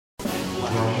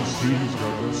Drama City's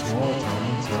got that small town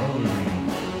mentality.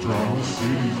 Drama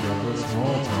City's got that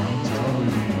small town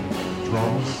mentality.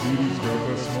 Drama City's got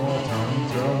that small town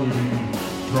mentality.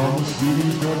 Drama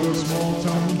City's got that small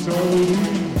town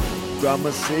mentality.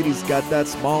 Drama City's got that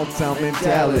small town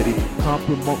mentality. Come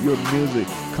promote your music,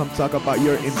 come talk about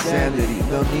your insanity.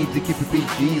 No need to keep it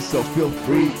PG, so feel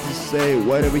free to say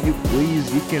whatever you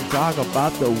please. You can talk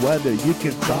about the weather, you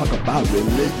can talk about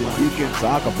religion, you can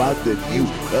talk about the news.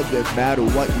 Doesn't matter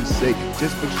what you say,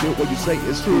 just make sure what you say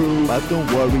is true. But don't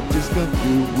worry, just come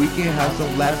through. We can have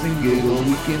some laughs and giggles.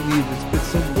 We can even spit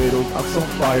some riddles on some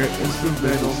fire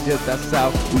instrumentals. Yes, that's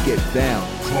how we get down.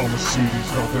 Drama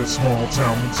City's got that small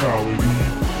town mentality.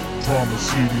 Drama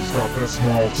City's got that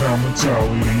small town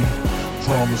mentality.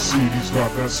 Drama City's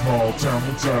got that small town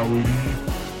mentality.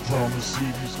 Drama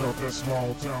City's got that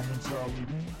small town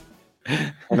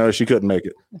mentality. No, she couldn't make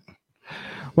it.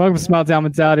 Welcome to Small Town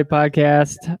Mentality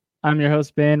Podcast. I'm your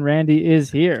host, Ben. Randy is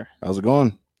here. How's it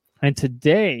going? And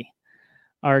today,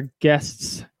 our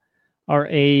guests are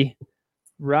a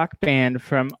rock band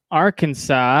from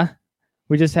Arkansas.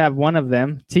 We just have one of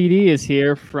them. TD is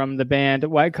here from the band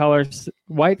White Collar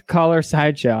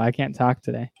Sideshow. I can't talk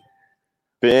today.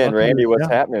 Ben, Randy, what's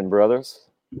happening, brothers?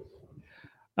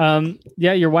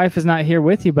 Yeah, your wife is not here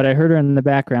with you, but I heard her in the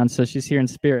background, so she's here in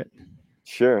spirit.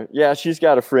 Sure. Yeah, she's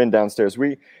got a friend downstairs.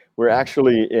 We're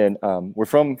actually we're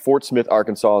from Fort Smith,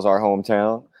 Arkansas, is our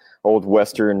hometown, old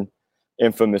Western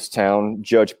infamous town.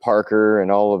 Judge Parker and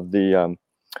all of the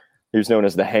he was known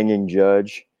as the Hanging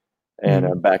Judge.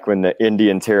 And back when the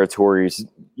Indian territories,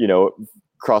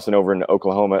 crossing over into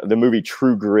Oklahoma, the movie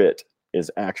True Grit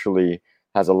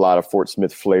has a lot of Fort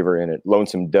Smith flavor in it.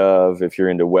 Lonesome Dove, if you're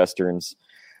into Westerns.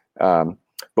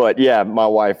 But yeah, my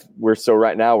wife,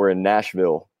 right now we're in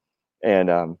Nashville,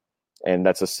 and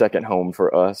that's a second home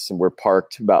for us. And we're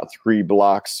parked about 3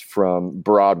 blocks from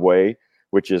Broadway,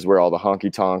 which is where all the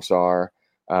honky tonks are.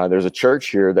 There's a church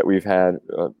here that we've had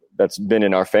that's been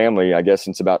in our family, I guess,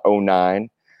 since about 2009.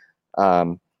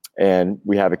 And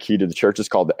we have a key to the church. It's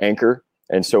called the Anchor.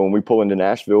 And so when we pull into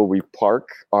Nashville, we park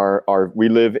we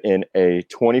live in a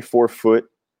 24-foot,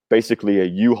 basically a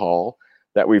U-Haul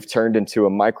that we've turned into a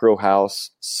micro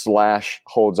house /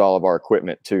 holds all of our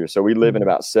equipment too. So we live in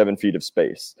about 7 feet of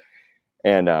space.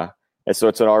 And so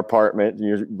it's in our apartment.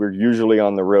 We're usually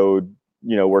on the road,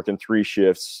 working 3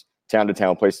 shifts, town to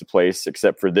town, place to place,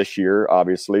 except for this year,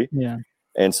 obviously. Yeah.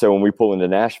 And so when we pull into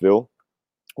Nashville,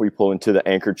 we pull into the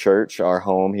Anchor Church, our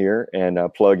home here, and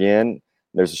plug in.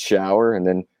 There's a shower, and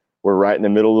then we're right in the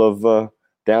middle of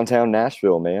downtown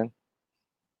Nashville, man.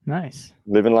 Nice.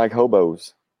 Living like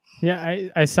hobos. Yeah,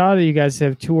 I saw that you guys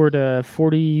have toured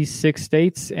 46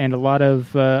 states and a lot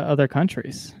of other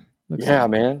countries.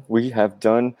 Man. We have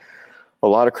done a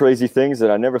lot of crazy things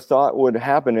that I never thought would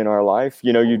happen in our life.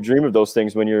 You dream of those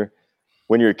things when you're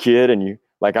a kid, and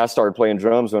I started playing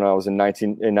drums when I was in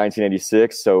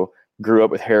 1986, so grew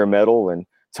up with hair metal, and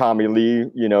Tommy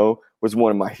Lee, was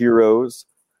one of my heroes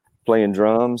playing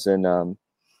drums. And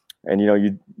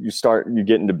you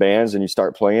get into bands and you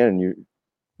start playing,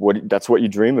 and that's what you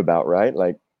dream about, right?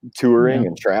 Like touring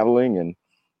and traveling, and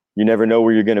you never know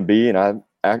where you're going to be. And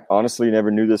I honestly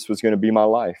never knew this was going to be my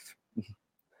life.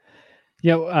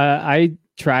 I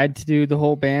tried to do the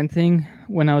whole band thing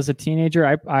when I was a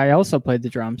teenager. I also played the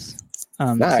drums.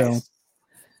 Nice. So it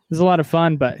was a lot of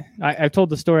fun, but I've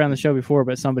told the story on the show before,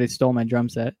 but somebody stole my drum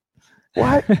set.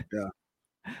 What? Yeah.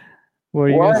 What were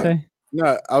you going to say?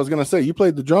 No, I was going to say you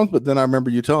played the drums, but then I remember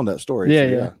you telling that story.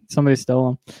 Yeah. Somebody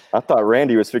stole them. I thought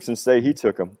Randy was fixing to say he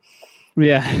took them.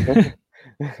 Yeah.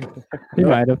 He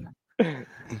might have.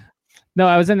 No,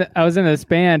 I was in this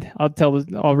band.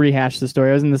 I'll rehash the story.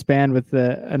 I was in this band with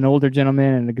an older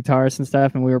gentleman and a guitarist and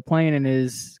stuff, and we were playing in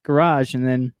his garage. And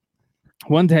then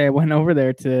one day I went over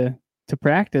there to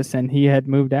practice, and he had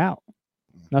moved out.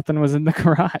 Nothing was in the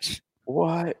garage.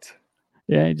 What?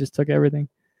 Yeah, he just took everything.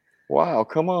 Wow,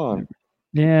 come on.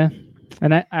 Yeah.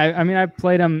 And I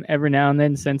played them every now and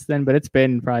then since then, but it's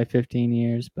been probably 15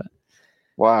 years. But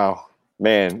wow,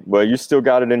 man. Well, you still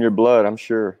got it in your blood, I'm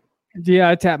sure. Yeah,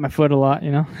 I tap my foot a lot,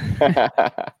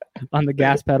 on the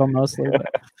gas pedal mostly.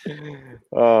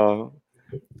 Well,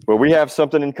 we have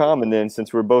something in common then,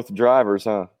 since we're both drivers,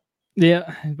 huh?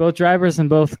 Yeah, both drivers and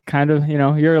both kind of,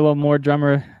 you're a little more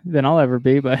drummer than I'll ever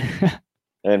be, but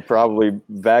and probably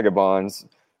vagabonds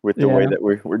with the way that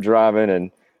we're driving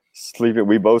and sleeping.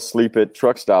 We both sleep at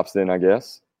truck stops then, I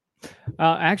guess.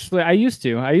 Actually, I used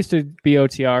to be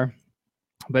OTR,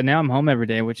 but now I'm home every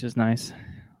day, which is nice.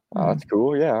 Oh, that's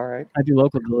cool. Yeah, all right. I do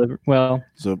local delivery. Well,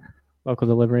 local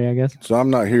delivery, I guess. So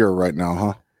I'm not here right now,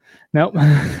 huh? Nope.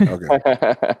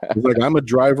 Okay. He's like, I'm a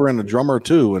driver and a drummer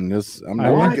too, and I'm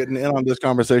not getting in on this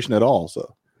conversation at all.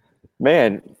 So,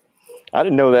 man, I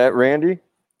didn't know that, Randy.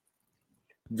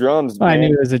 Drums. Well, I knew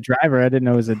he was a driver. I didn't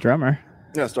know he was a drummer.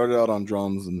 Yeah, I started out on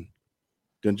drums and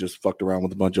then just fucked around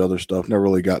with a bunch of other stuff. Never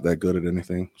really got that good at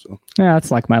anything. So yeah,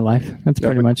 that's like my life. That's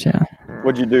pretty much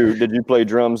What'd you do? Did you play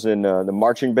drums in the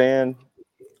marching band?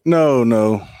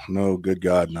 No. Good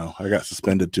God, no. I got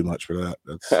suspended too much for that.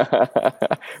 That's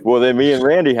Well, then me and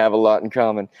Randy have a lot in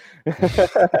common.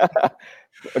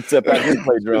 Except I did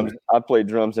play drums. I played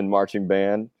drums in marching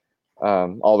band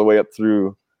all the way up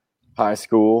through high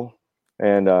school,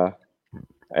 and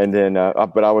then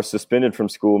but I was suspended from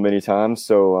school many times.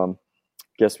 So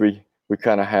guess we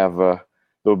kind of have a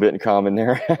little bit in common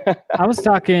there. I was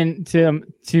talking to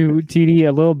TD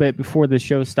a little bit before the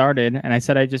show started, and I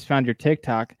said I just found your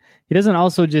TikTok. He doesn't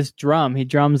also just drum; he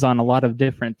drums on a lot of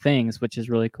different things, which is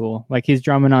really cool. Like he's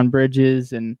drumming on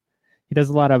bridges, and he does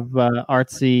a lot of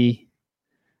artsy,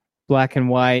 black and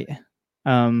white.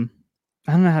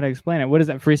 I don't know how to explain it. What is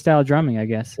that? Freestyle drumming, I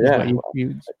guess. Is what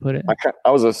you put it. I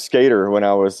was a skater when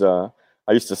I was. I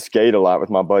used to skate a lot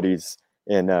with my buddies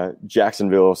in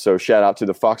Jacksonville. So shout out to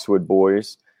the Foxwood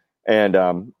boys, and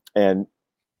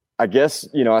I guess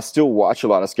I still watch a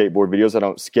lot of skateboard videos. I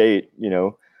don't skate,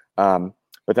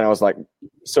 but then I was like,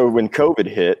 so when COVID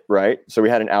hit, right? So we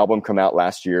had an album come out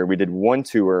last year. We did one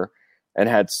tour and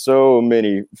had so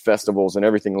many festivals and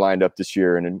everything lined up this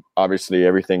year, and then obviously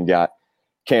everything got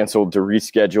canceled to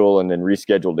reschedule and then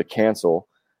rescheduled to cancel.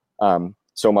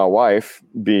 So my wife,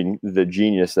 being the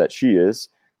genius that she is,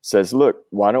 says, look,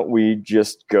 why don't we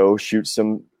just go shoot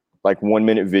some like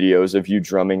 1-minute videos of you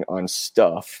drumming on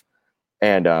stuff,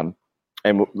 and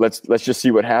let's just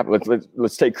see what happens.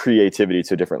 Let's take creativity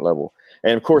to a different level.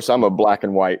 And of course, I'm a black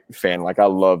and white fan. Like I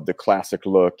love the classic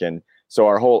look, and so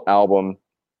our whole album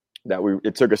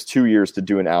it took us 2 years to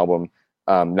do an album.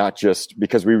 Not just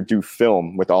because we do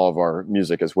film with all of our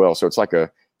music as well. So it's like if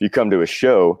you come to a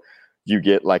show, you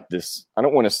get like this, I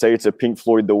don't want to say it's a Pink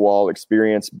Floyd The Wall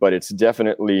experience, but it's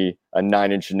definitely a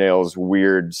Nine Inch Nails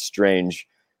weird, strange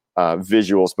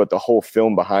visuals. But the whole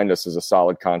film behind us is a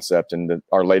solid concept. And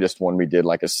our latest one, we did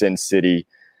like a Sin City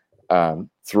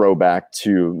throwback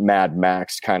to Mad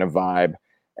Max kind of vibe.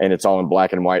 And it's all in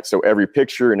black and white. So every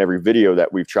picture and every video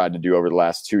that we've tried to do over the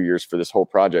last 2 years for this whole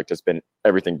project has been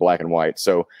everything black and white.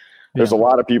 So there's a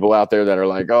lot of people out there that are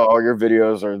like, oh, your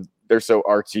videos they're so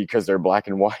artsy because they're black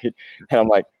and white. And I'm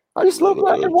like, I just love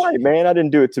black and white, man. I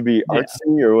didn't do it to be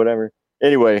artsy or whatever.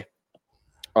 Anyway,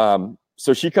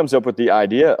 so she comes up with the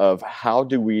idea of how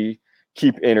do we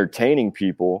keep entertaining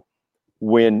people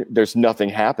when there's nothing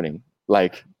happening?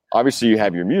 Like, obviously you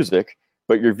have your music,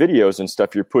 but your videos and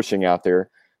stuff you're pushing out there.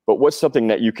 But what's something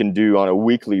that you can do on a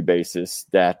weekly basis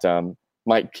that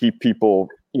might keep people,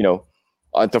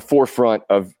 at the forefront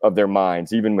of their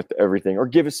minds, even with everything, or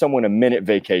give someone a minute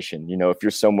vacation, if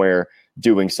you're somewhere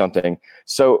doing something.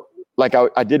 So like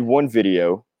I did one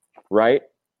video, right?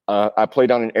 I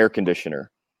played on an air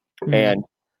conditioner. Mm-hmm. And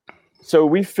so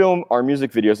we film our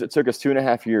music videos. It took us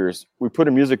 2.5 years. We put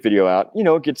a music video out,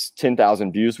 it gets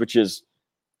 10,000 views, which is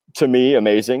to me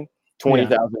amazing.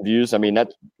 20,000 views. I mean,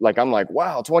 that's like, I'm like,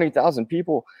 wow, 20,000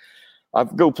 people. I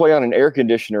go play on an air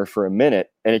conditioner for a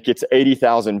minute and it gets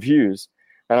 80,000 views.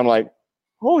 And I'm like,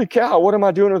 holy cow, what am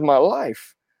I doing with my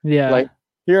life? Yeah. Like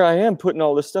here I am putting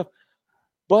all this stuff.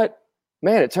 But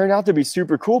man, it turned out to be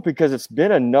super cool because it's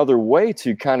been another way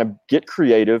to kind of get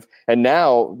creative. And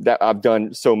now that I've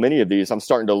done so many of these, I'm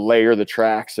starting to layer the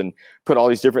tracks and put all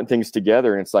these different things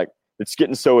together. And it's like, it's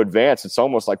getting so advanced. It's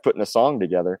almost like putting a song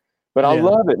together. But I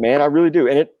love it, man. I really do.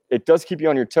 And it does keep you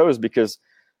on your toes because,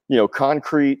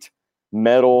 concrete,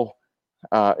 metal,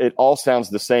 it all sounds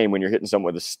the same when you're hitting something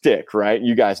with a stick, right?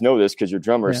 You guys know this because you're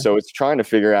drummers. Yeah. So it's trying to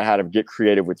figure out how to get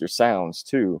creative with your sounds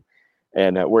too.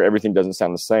 And where everything doesn't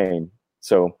sound the same.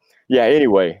 So, yeah,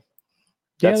 anyway.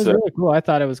 Yeah, it was really cool. I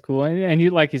thought it was cool. And you,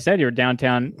 like you said, you're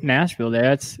downtown Nashville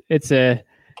there. It's a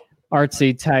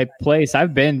artsy type place.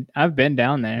 I've been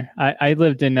down there. I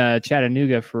lived in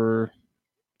Chattanooga for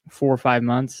 4 or 5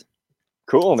 months.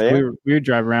 Cool, man. So we would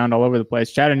drive around all over the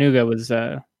place. Chattanooga was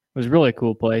a really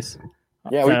cool place.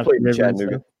 Yeah, we played in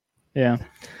Chattanooga. Yeah.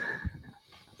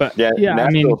 But Nashville, I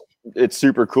mean, it's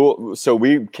super cool. So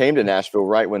we came to Nashville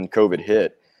right when COVID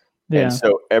hit. Yeah. And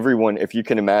so everyone, if you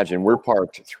can imagine, we're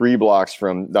parked 3 blocks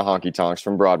from the Honky Tonks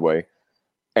from Broadway,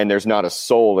 and there's not a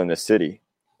soul in the city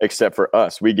except for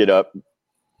us. We get up,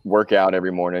 work out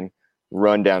every morning,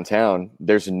 run downtown.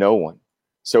 There's no one.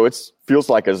 So it feels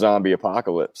like a zombie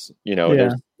apocalypse.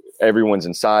 Everyone's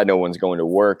inside. No one's going to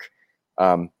work.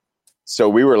 so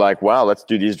we were like, wow, let's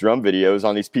do these drum videos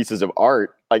on these pieces of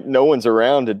art. Like no one's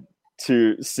around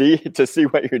to see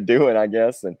what you're doing, I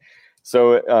guess. And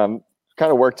so it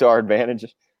kind of worked to our advantage.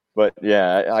 But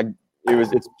yeah,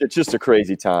 it's just a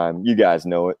crazy time. You guys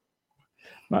know it.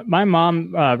 My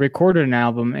mom recorded an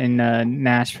album in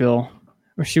Nashville,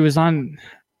 where she was on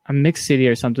a mix CD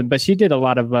or something, but she did a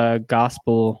lot of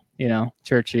gospel,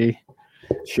 churchy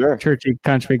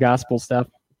country gospel stuff.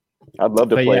 I'd love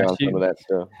to play on some of that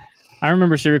stuff. I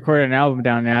remember she recorded an album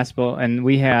down in Nashville, and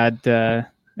we had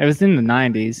it was in the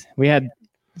 90s. We had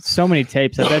so many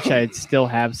tapes. I bet you I'd still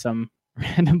have some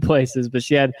random places, but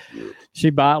she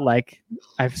bought like,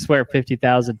 I swear,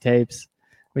 50,000 tapes.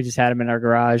 We just had them in our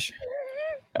garage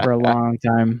for a long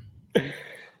time.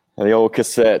 The old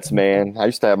cassettes, man. I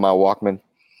used to have my Walkman.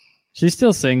 She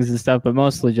still sings and stuff, but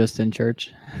mostly just in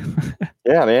church.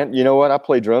 Yeah, man. You know what? I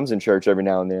play drums in church every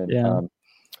now and then.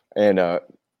 Yeah.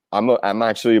 I'm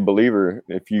actually a believer,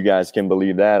 if you guys can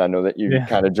believe that. I know that you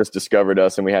kind of just discovered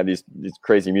us and we had these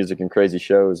crazy music and crazy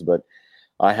shows, but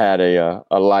I had a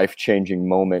life-changing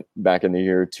moment back in the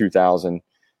year 2000.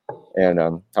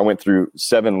 And I went through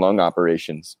 7 lung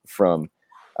operations from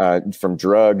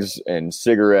drugs and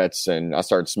cigarettes. And I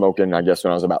started smoking, I guess,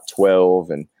 when I was about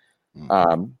 12, and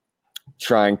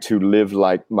trying to live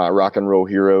like my rock and roll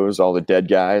heroes, all the Dead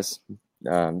guys,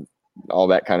 all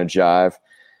that kind of jive.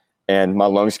 And my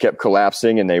lungs kept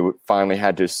collapsing, and they finally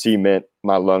had to cement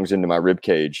my lungs into my rib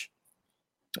cage.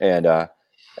 And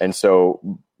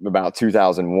so about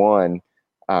 2001,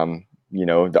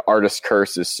 the artist's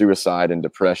curse is suicide and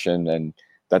depression. And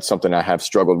that's something I have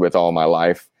struggled with all my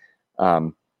life.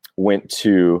 Went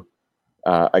to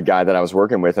a guy that I was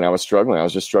working with, and I was struggling. I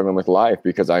was just struggling with life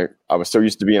because I was so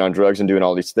used to being on drugs and doing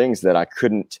all these things that I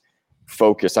couldn't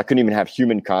focus. I couldn't even have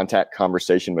human contact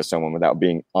conversation with someone without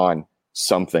being on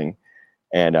something.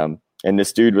 And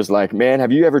this dude was like, man,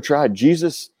 have you ever tried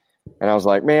Jesus? And I was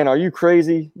like, man, are you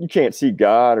crazy? You can't see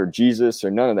God or Jesus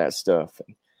or none of that stuff.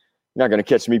 You're not going to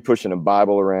catch me pushing a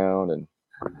Bible around. And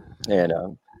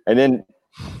then,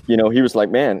 he was like,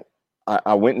 man,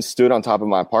 I went and stood on top of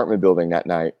my apartment building that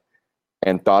night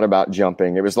and thought about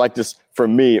jumping. It was like this, for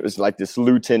me, it was like this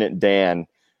Lieutenant Dan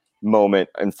moment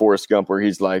in Forrest Gump where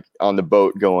he's like on the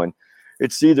boat going,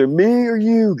 it's either me or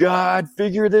you, God,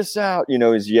 figure this out.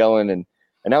 He's yelling. And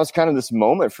that was kind of this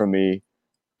moment for me.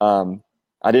 I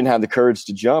didn't have the courage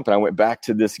to jump. And I went back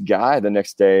to this guy the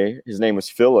next day. His name was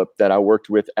Philip, that I worked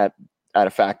with at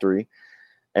a factory.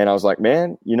 And I was like,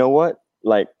 man, you know what?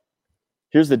 Like,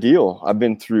 here's the deal. I've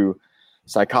been through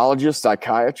psychologists,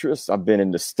 psychiatrists. I've been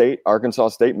in the Arkansas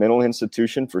State Mental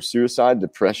Institution for suicide,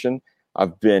 depression.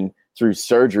 I've been through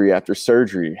surgery after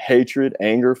surgery, hatred,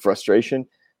 anger, frustration.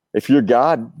 If your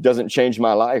God doesn't change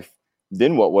my life,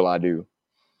 then what will I do?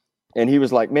 And he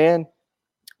was like, man,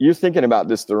 you're thinking about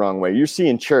this the wrong way. You're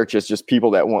seeing church as just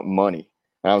people that want money.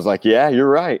 And I was like, yeah, you're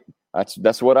right.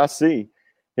 That's what I see.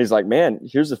 He's like, man,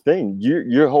 here's the thing.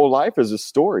 Your whole life is a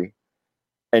story.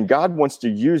 And God wants to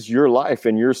use your life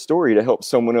and your story to help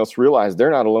someone else realize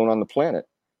they're not alone on the planet,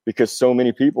 because so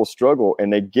many people struggle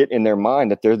and they get in their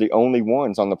mind that they're the only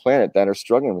ones on the planet that are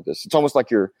struggling with this. It's almost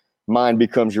like your mind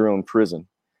becomes your own prison.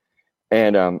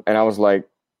 And I was like,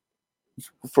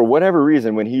 for whatever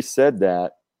reason, when he said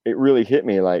that, it really hit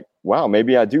me like, wow,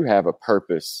 maybe I do have a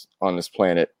purpose on this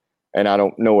planet and I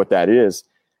don't know what that is.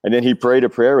 And then he prayed a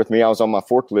prayer with me. I was on my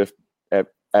forklift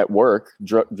at work,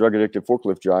 drug addicted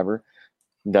forklift driver.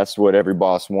 That's what every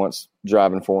boss wants,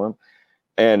 driving for him.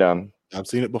 And I've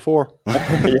seen it before.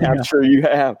 Yeah, I'm sure you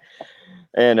have.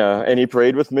 And he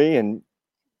prayed with me, and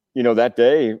that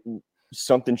day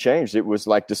something changed. It was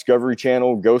like Discovery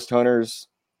Channel, Ghost Hunters,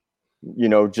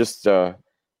 just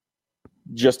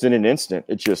in an instant,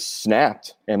 it just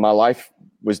snapped, and my life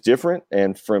was different.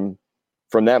 And from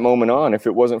that moment on, if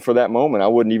it wasn't for that moment, I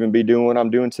wouldn't even be doing what I'm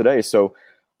doing today. So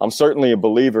I'm certainly a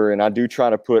believer, and I do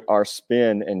try to put our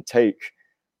spin and take.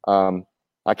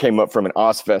 I came up from an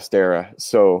Ozfest era,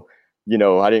 so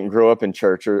I didn't grow up in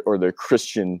church or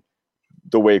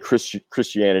the way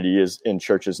Christianity is in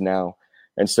churches now.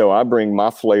 And so I bring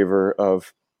my flavor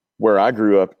of where I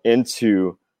grew up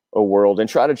into a world and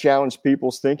try to challenge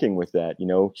people's thinking with that,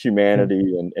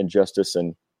 humanity and justice.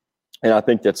 And I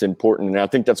think that's important. And I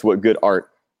think that's what good art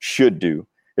should do.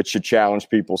 It should challenge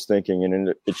people's thinking,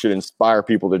 and it should inspire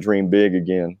people to dream big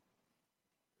again.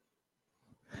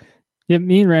 Yeah,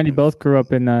 me and Randy both grew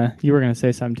up in you were going to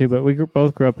say something too, but we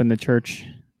both grew up in the church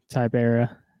type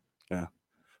era. Yeah.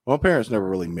 Well, my parents never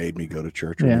really made me go to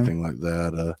church or anything like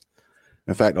that.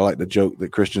 In fact, I like to joke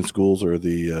that Christian schools are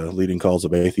the leading cause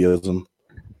of atheism,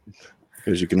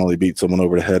 because you can only beat someone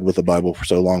over the head with the Bible for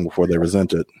so long before they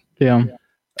resent it. Yeah.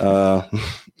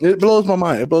 It blows my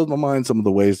mind. It blows my mind some of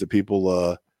the ways that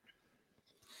people,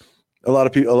 a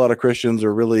lot of Christians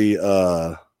are really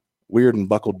weird and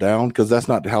buckled down, because that's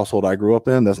not the household I grew up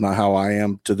in. That's not how I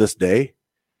am to this day.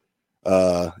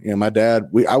 My dad,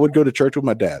 I would go to church with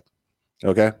my dad.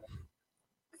 Okay.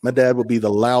 My dad would be the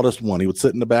loudest one. He would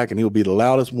sit in the back and he would be the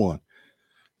loudest one.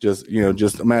 Just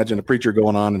imagine a preacher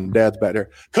going on and dad's back there.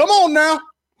 Come on now.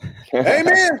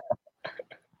 Amen.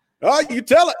 Oh, you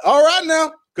tell it. All right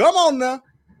now. Come on now.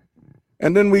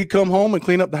 And then we come home and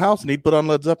clean up the house, and he'd put on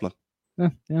Led Zeppelin. Yeah,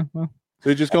 well. So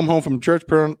he'd just come home from church,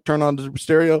 turn on the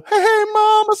stereo. Hey,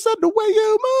 Mom, I said the way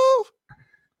you move.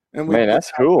 And man,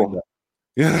 that's cool.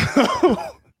 Yeah.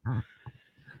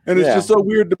 And it's just so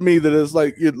weird to me that it's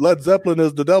like Led Zeppelin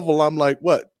is the devil. I'm like,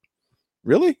 what?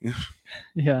 Really?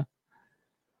 Yeah.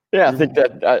 Yeah, I think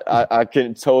that I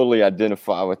can totally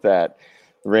identify with that,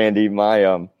 Randy.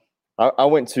 I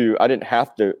didn't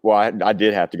have to. Well, I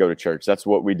did have to go to church. That's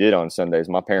what we did on Sundays.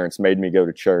 My parents made me go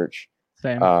to church.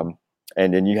 Same.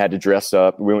 And then you had to dress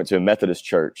up. We went to a Methodist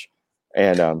church,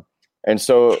 and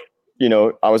so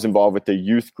I was involved with the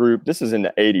youth group. This is in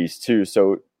the 80s too,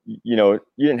 so you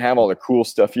didn't have all the cool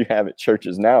stuff you have at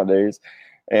churches nowadays.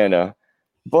 And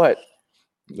but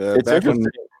it's interesting.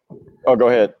 Oh, go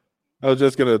ahead. I was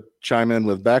just gonna chime in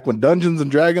with back when Dungeons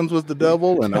and Dragons was the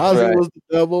devil and Ozzy right. was the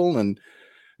devil, and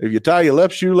if you tie your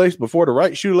left shoelace before the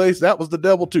right shoelace, that was the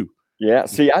devil too. Yeah.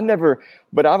 See, I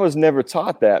was never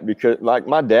taught that, because like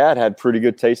my dad had pretty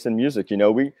good taste in music.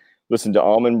 We listened to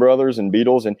Allman Brothers and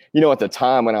Beatles, and at the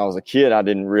time when I was a kid, I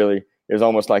didn't really. It was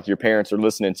almost like your parents are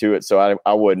listening to it, so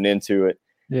I wasn't into it.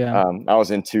 Yeah. I was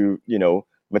into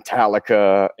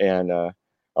Metallica and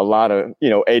a lot of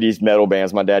 80s metal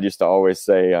bands. My dad used to always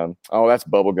say, "Oh, that's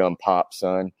bubblegum pop,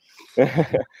 son."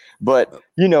 But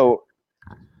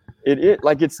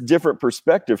it's different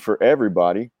perspective for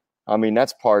everybody. I mean,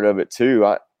 that's part of it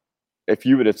too. If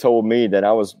you would have told me that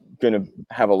I was going to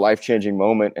have a life-changing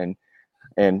moment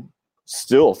and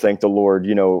still thank the Lord,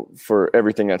 for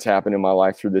everything that's happened in my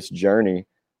life through this journey.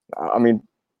 I mean,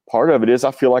 part of it is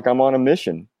I feel like I'm on a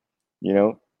mission.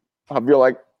 I feel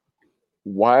like,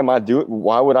 why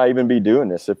would I even be doing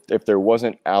this if there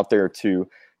wasn't out there to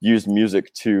use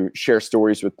music to share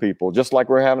stories with people, just like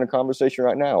we're having a conversation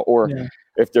right now, or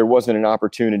if there wasn't an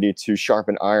opportunity to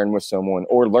sharpen iron with someone,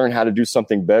 or learn how to do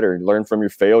something better, learn from your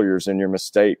failures and your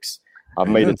mistakes. I've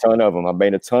made a ton of them. I've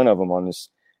made a ton of them on this,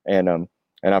 and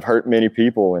I've hurt many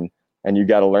people, and you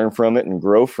got to learn from it and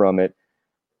grow from it.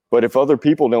 But if other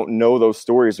people don't know those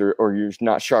stories, or you're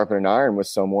not sharpening iron with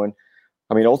someone,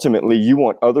 I mean, ultimately you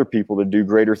want other people to do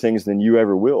greater things than you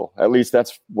ever will. At least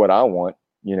that's what I want,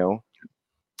 and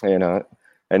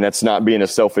that's not being a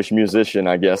selfish musician,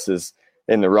 I guess, is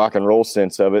in the rock and roll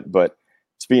sense of it, but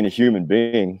it's being a human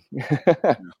being.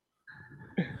 All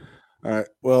right.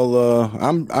 Well,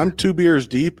 I'm 2 beers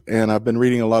deep, and I've been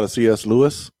reading a lot of C.S.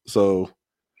 Lewis. So,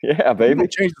 yeah, baby.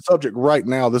 Change the subject right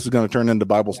now. This is going to turn into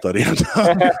Bible study.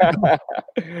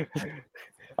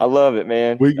 I love it,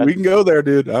 man. We can go there,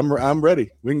 dude. I'm ready.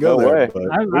 We can go there.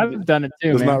 I've done it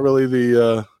too. It's man. not really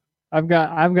the. I've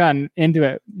gotten into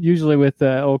it usually with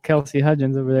old Kelsey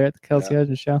Hudgens over there at the Kelsey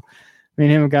Hudgens show. Me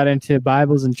and him got into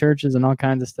Bibles and churches and all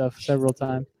kinds of stuff several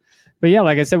times. But yeah,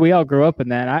 like I said, we all grew up in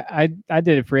that. I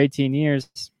did it for 18 years,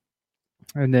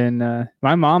 and then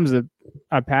my mom's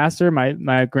a pastor.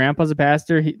 My grandpa's a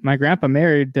pastor. My grandpa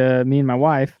married me and my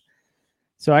wife,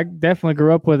 so I definitely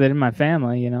grew up with it in my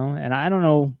family, And I don't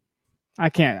know, I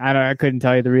couldn't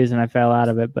tell you the reason I fell out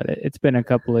of it, but it's been a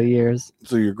couple of years.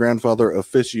 So your grandfather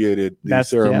officiated the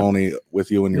ceremony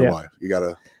with you and your wife. You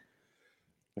gotta.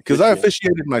 Because I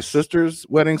officiated my sister's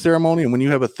wedding ceremony, and when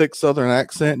you have a thick Southern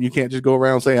accent, you can't just go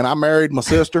around saying, "I married my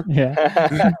sister."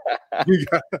 Yeah, you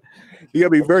gotta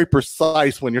be very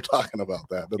precise when you're talking about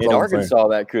that. That's in Arkansas,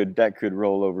 that could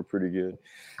roll over pretty good.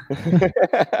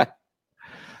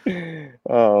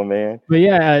 Oh man! But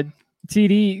yeah,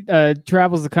 TD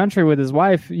travels the country with his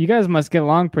wife. You guys must get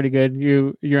along pretty good.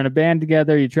 You're in a band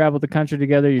together. You travel the country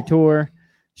together. You tour.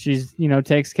 She's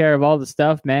takes care of all the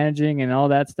stuff, managing and all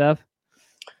that stuff.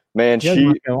 Man, she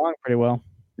get along pretty well.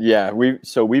 Yeah,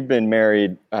 we've been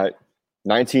married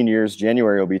 19 years.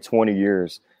 January will be 20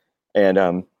 years,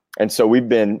 and so we've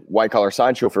been White Collar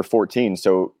Sideshow for 14.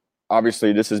 So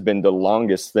obviously, this has been the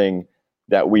longest thing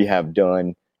that we have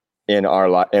done in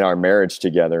our marriage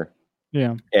together.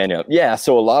 Yeah, and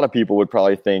so a lot of people would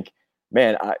probably think,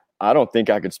 man, I don't think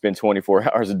I could spend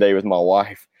 24 hours a day with my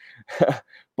wife,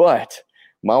 but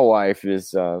my wife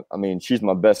is, she's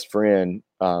my best friend.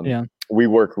 We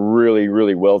work really,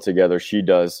 really well together. She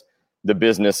does the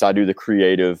business, I do the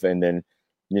creative, and then,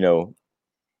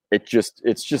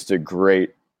 it's just a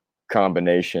great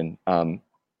combination.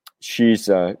 She's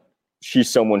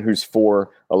someone who's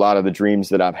for a lot of the dreams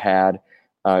that I've had.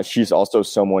 She's also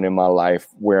someone in my life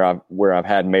where I've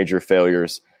had major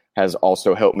failures, has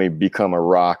also helped me become a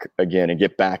rock again and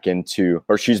get back into,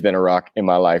 or she's been a rock in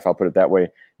my life. I'll put it that way.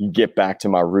 You get back to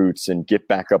my roots and get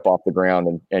back up off the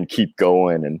ground and keep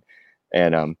going.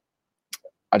 And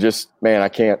I just, man, I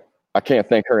can't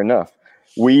thank her enough.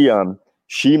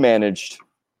 She managed,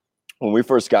 when we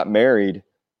first got married,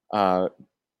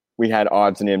 we had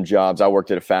odds and ends jobs. I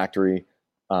worked at a factory.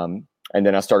 And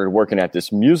then I started working at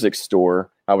this music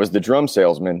store. I was the drum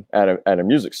salesman at a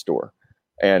music store.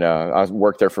 And I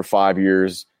worked there for 5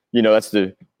 years. You know,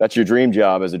 that's your dream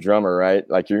job as a drummer, right?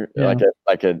 Like it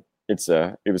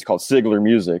was called Sigler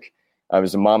Music. It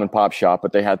was a mom and pop shop,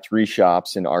 but they had 3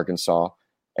 shops in Arkansas,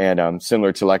 and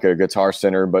similar to like a Guitar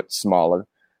Center, but smaller.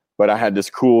 But I had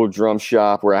this cool drum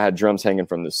shop where I had drums hanging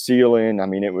from the ceiling. I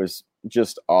mean, it was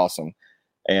just awesome.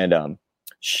 And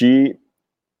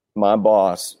my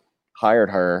boss hired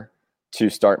her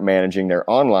to start managing their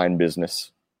online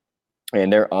business.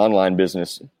 And their online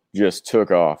business just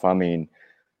took off. I mean,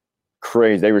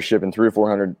 crazy. They were shipping 300 or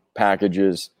 400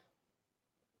 packages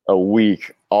a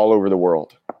week all over the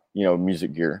world, you know,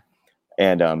 music gear.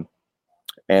 And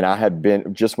I had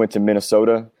went to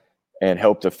Minnesota and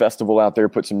helped a festival out there,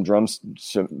 put some drums,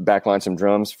 backline some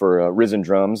drums for Risen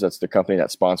Drums. That's the company that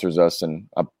sponsors us. And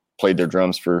I played their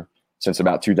drums since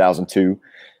about 2002.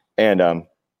 And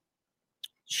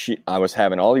I was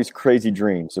having all these crazy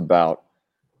dreams about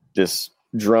this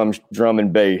drum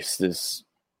and bass, this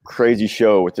crazy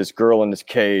show with this girl in this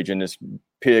cage and this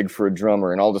pig for a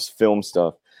drummer and all this film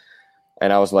stuff.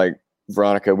 And I was like,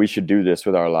 Veronica, we should do this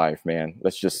with our life, man.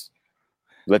 Let's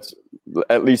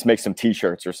at least make some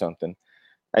t-shirts or something.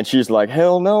 And she's like,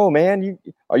 hell no, man.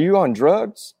 Are you on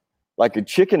drugs? Like a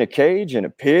chick in a cage and a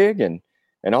pig and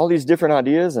all these different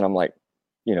ideas. And I'm like,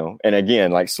 you know, and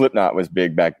again, like Slipknot was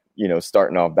big back, you know,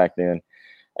 starting off back then.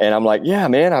 And I'm like, yeah,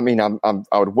 man. I mean,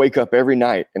 I would wake up every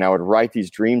night and I would write these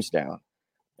dreams down.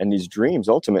 And these dreams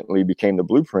ultimately became the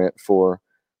blueprint for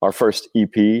our first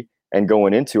EP and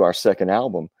going into our second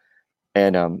album.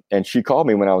 And she called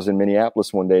me when I was in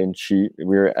Minneapolis one day, and we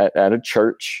were at a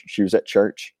church. She was at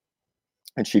church,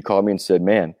 and she called me and said,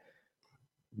 man,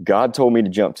 God told me to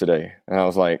jump today. And I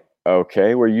was like,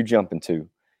 okay, where are you jumping to?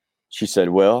 She said,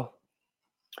 well,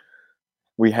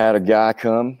 we had a guy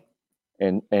come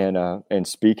and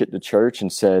speak at the church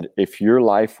and said, if your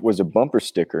life was a bumper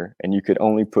sticker and you could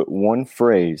only put one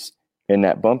phrase in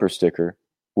that bumper sticker,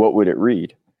 what would it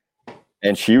read?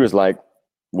 And she was like,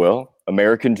 well,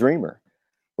 American Dreamer.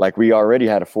 Like, we already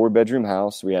had a 4-bedroom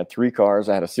house. We had 3 cars.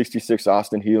 I had a 66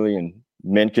 Austin Healey in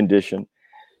mint condition,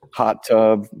 hot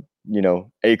tub, you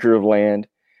know, acre of land.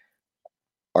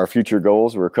 Our future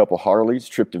goals were a couple Harleys,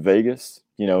 trip to Vegas.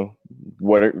 You know,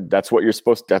 that's what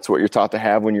you're taught to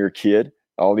have when you're a kid,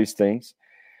 all these things.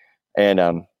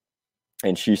 And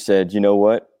she said, you know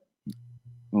what?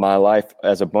 My life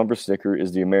as a bumper sticker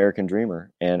is the American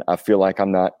Dreamer. And I feel like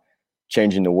I'm not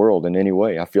changing the world in any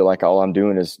way. I feel like all I'm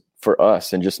doing is for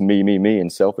us and just me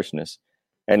and selfishness.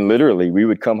 And literally we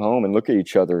would come home and look at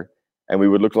each other and we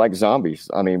would look like zombies.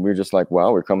 I mean, we're just like,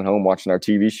 wow, we're coming home watching our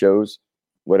TV shows.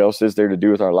 What else is there to do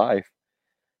with our life?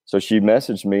 So she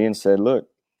messaged me and said, look,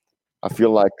 I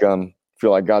feel like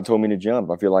God told me to jump.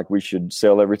 I feel like we should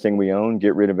sell everything we own,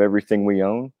 get rid of everything we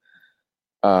own,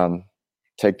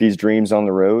 take these dreams on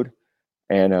the road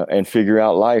and figure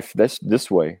out life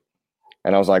this way.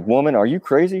 And I was like, woman, are you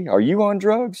crazy? Are you on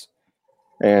drugs?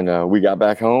 And we got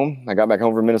back home. I got back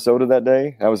home from Minnesota that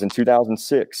day. That was in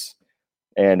 2006.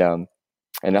 And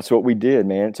that's what we did,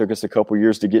 man. It took us a couple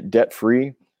years to get debt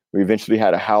free. We eventually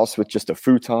had a house with just a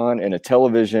futon and a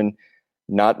television,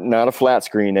 not a flat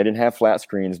screen. They didn't have flat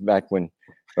screens back when,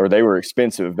 or they were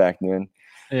expensive back then.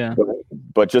 Yeah.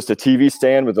 But just a TV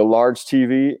stand with a large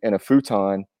TV and a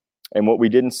futon. And what we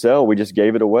didn't sell, we just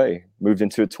gave it away. Moved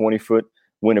into a 20-foot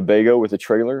Winnebago with a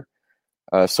trailer.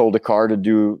 Sold a car to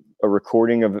do a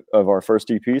recording of our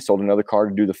first EP. Sold another car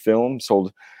to do the film.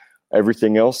 Sold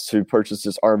everything else to purchase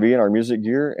this RV and our music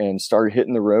gear, and started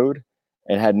hitting the road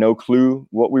and had no clue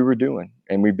what we were doing.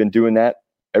 And we've been doing that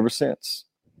ever since.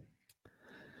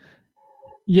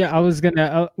 Yeah, I was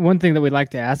gonna. One thing that we like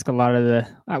to ask a lot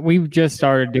of we've just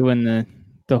started doing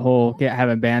the whole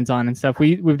having bands on and stuff.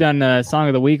 We've done a Song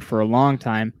of the Week for a long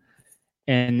time,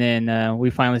 and then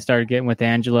we finally started getting with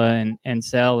Angela and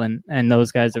Cell and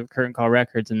those guys at Curtain Call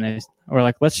Records, and they were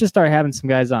like, let's just start having some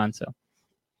guys on.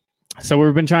 So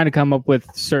we've been trying to come up with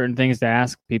certain things to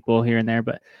ask people here and there.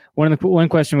 But one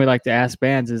question we like to ask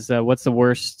bands is, what's the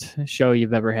worst show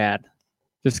you've ever had?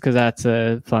 Just because that's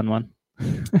a fun one.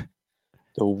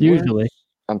 Usually.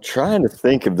 I'm trying to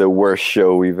think of the worst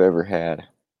show we've ever had.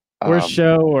 Worst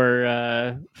show or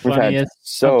We've had funniest?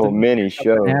 so many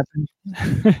shows.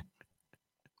 Happened.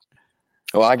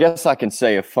 Well, I guess I can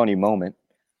say a funny moment.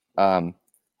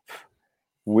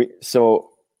 So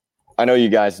I know you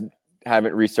guys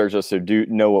haven't researched us or do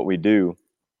know what we do,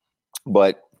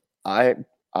 but I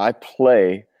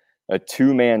play a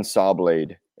 2-man saw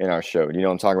blade in our show. You know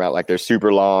what I'm talking about? Like they're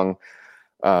super long.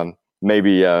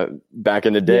 Maybe back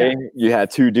in the day, you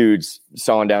had 2 dudes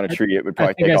sawing down a tree. It would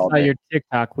probably take all day. I saw your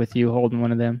TikTok with you holding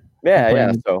one of them.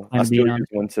 Yeah. So I still use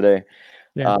one today.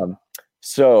 Yeah.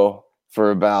 So for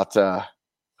about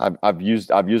I've used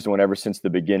one ever since the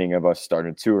beginning of us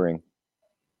started touring,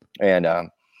 and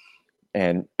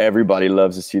everybody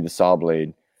loves to see the saw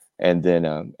blade. And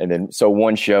then so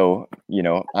one show, you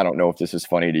know, I don't know if this is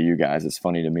funny to you guys. It's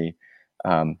funny to me.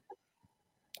 I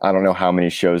don't know how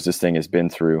many shows this thing has been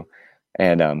through.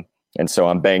 And so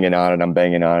I'm banging on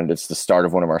it. It's the start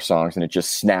of one of our songs and it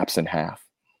just snaps in half.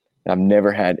 I've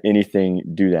never had anything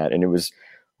do that. And it was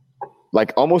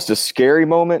like almost a scary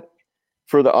moment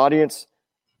for the audience,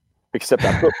 except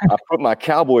I put my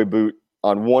cowboy boot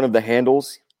on one of the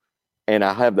handles and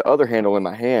I have the other handle in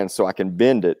my hand so I can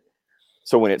bend it.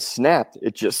 So when it snapped,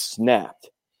 it just snapped.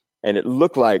 And it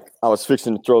looked like I was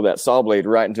fixing to throw that saw blade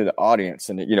right into the audience.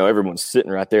 And, you know, everyone's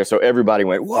sitting right there. So everybody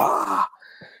went, "Wah!"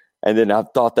 And then I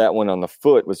thought that one on the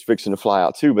foot was fixing to fly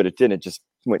out too, but it didn't. It just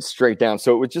went straight down.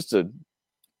 So it was just an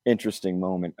interesting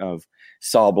moment of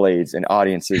saw blades and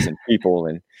audiences and people.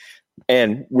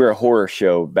 And we're a horror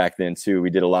show back then too. We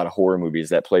did a lot of horror movies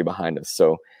that play behind us.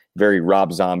 So very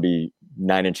Rob Zombie,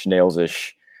 9 Inch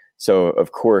Nails-ish. So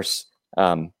of course,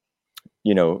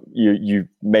 you know, you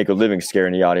make a living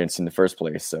scaring the audience in the first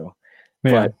place. So,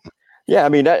 but yeah, I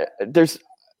mean,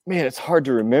 it's hard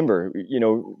to remember, you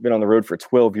know, been on the road for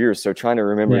 12 years. So trying to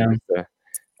remember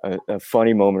a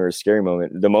funny moment or a scary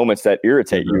moment, the moments that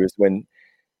irritate you is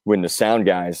when the sound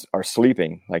guys are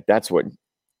sleeping. Like that's what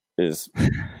is,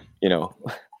 you know.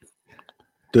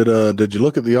 Did you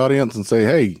look at the audience and say,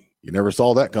 "Hey, you never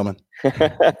saw that coming"?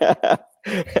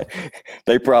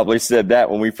 They probably said that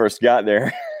when we first got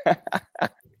there.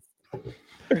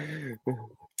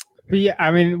 But yeah,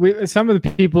 I mean, some of the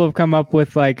people have come up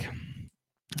with like,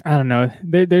 I don't know.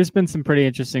 There's been some pretty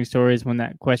interesting stories when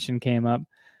that question came up.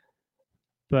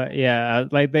 But yeah,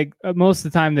 like most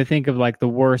of the time they think of like the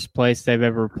worst place they've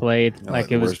ever played,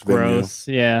 like it was gross,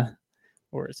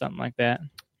 or something like that.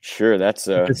 Sure, that's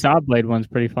the saw blade one's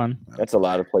pretty fun. That's a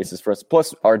lot of places for us.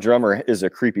 Plus, our drummer is a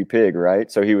creepy pig,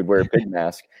 right? So he would wear a pig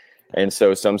mask, and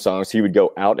so some songs he would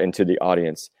go out into the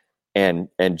audience, and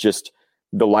just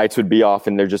the lights would be off,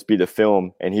 and there'd just be the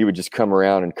film, and he would just come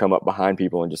around and come up behind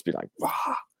people and just be like,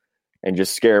 "Wah," and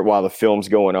just scare while the film's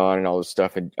going on and all this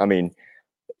stuff. And I mean,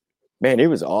 man, it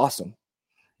was awesome.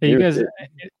 Yeah, you guys,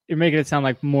 you're making it sound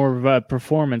like more of a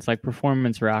performance, like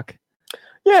performance rock.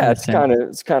 Yeah, it's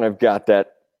kind of got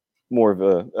that. More of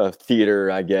a theater,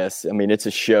 I guess. I mean, it's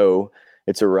a show,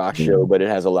 it's a rock show, but it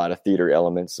has a lot of theater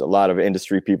elements. A lot of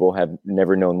industry people have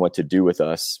never known what to do with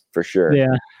us, for sure.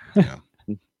 Yeah.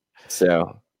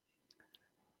 So,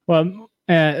 well,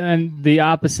 and the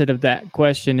opposite of that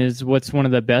question is, what's one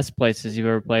of the best places you've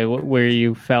ever played where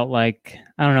you felt like,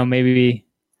 I don't know, maybe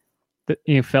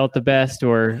you felt the best,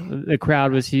 or the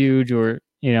crowd was huge, or,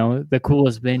 you know, the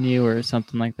coolest venue or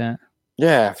something like that?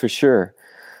 Yeah, for sure.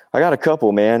 I got a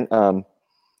couple, man. Of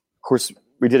course,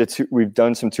 we've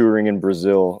done some touring in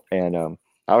Brazil, and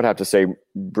I would have to say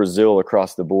Brazil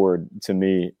across the board to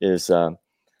me is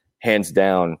hands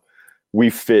down. We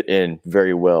fit in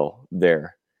very well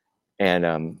there,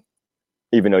 and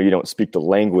even though you don't speak the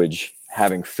language,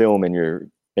 having film in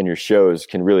your shows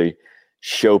can really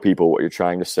show people what you're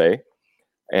trying to say.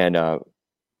 And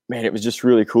man, it was just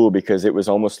really cool because it was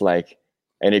almost like,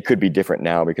 and it could be different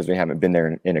now because we haven't been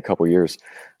there in a couple years.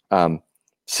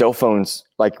 Cell phones,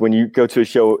 like when you go to a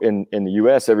show in the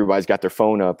US, everybody's got their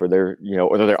phone up, or they're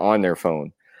on their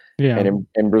phone. Yeah. And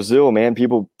in Brazil, man,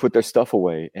 people put their stuff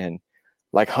away and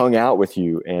like hung out with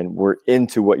you and were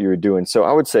into what you were doing. So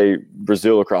I would say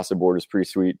Brazil across the board is pretty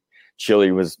sweet.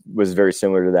 Chile was very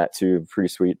similar to that too, pretty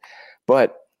sweet.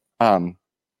 But I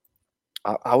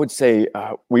would say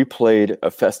we played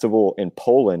a festival in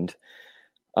Poland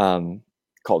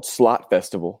called Slot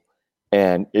Festival.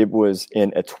 And it was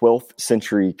in a 12th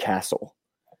century castle.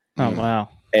 Oh, wow.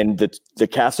 And the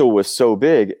castle was so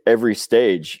big, every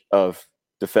stage of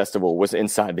the festival was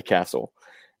inside the castle.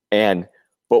 But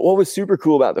what was super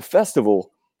cool about the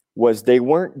festival was they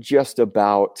weren't just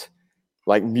about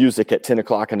like music at 10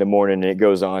 o'clock in the morning and it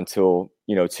goes on till,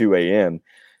 2 a.m.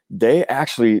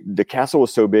 The castle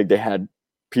was so big, they had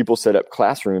people set up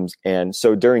classrooms. And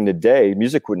so during the day,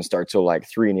 music wouldn't start till like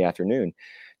 3 p.m.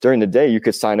 During the day, you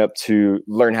could sign up to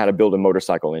learn how to build a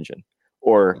motorcycle engine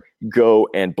or go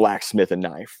and blacksmith a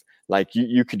knife. Like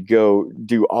you could go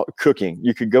do cooking.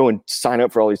 You could go and sign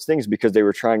up for all these things because they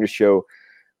were trying to show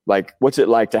like, what's it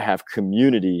like to have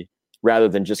community rather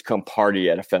than just come party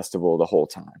at a festival the whole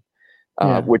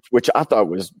time, which I thought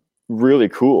was really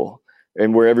cool.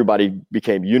 And where everybody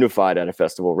became unified at a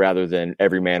festival rather than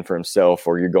every man for himself,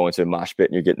 or you're going to a mosh pit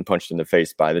and you're getting punched in the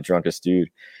face by the drunkest dude.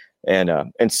 And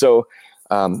so,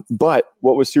 but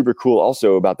what was super cool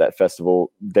also about that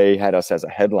festival, they had us as a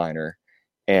headliner,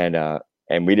 and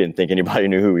we didn't think anybody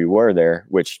knew who we were there,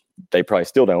 which they probably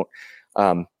still don't.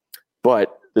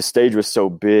 But the stage was so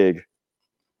big,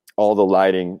 all the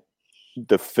lighting,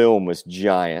 the film was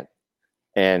giant,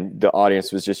 and the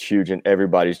audience was just huge, and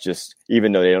everybody's just,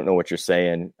 even though they don't know what you're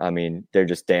saying, I mean, they're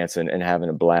just dancing and having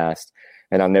a blast.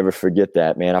 And I'll never forget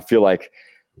that, man. I feel like,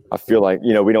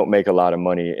 you know, we don't make a lot of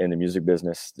money in the music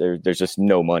business. There's just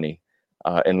no money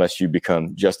unless you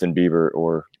become Justin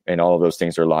Bieber and all of those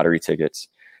things are lottery tickets.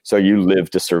 So you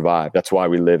live to survive. That's why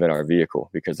we live in our vehicle,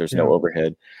 because there's no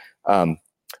overhead.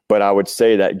 But I would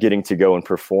say that getting to go and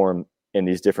perform in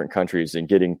these different countries and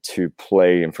getting to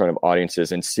play in front of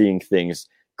audiences and seeing things,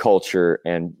 culture,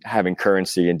 and having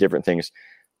currency and different things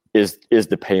is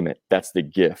the payment. That's the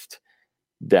gift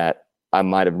that I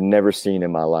might have never seen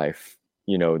in my life.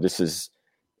 You know, this is,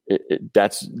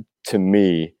 that's to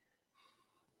me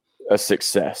a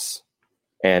success.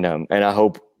 And I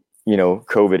hope, you know,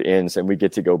 COVID ends and we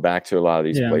get to go back to a lot of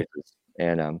these places.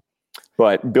 And,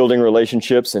 but building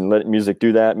relationships and letting music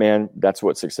do that, man, that's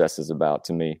what success is about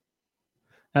to me.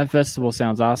 That festival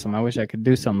sounds awesome. I wish I could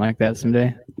do something like that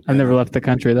someday. I've never left the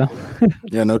country though.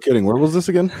 Yeah, no kidding. Where was this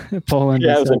again? Poland.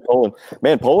 Yeah, it was in Poland.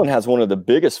 Man, Poland has one of the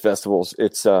biggest festivals.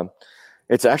 It's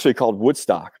actually called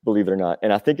Woodstock, believe it or not,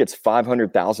 and I think it's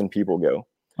 500,000 people go.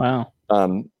 Wow.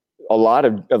 A lot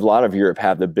of Europe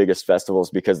have the biggest festivals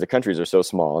because the countries are so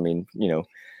small. I mean, you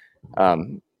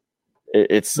know,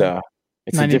 it's a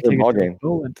different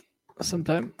ballgame.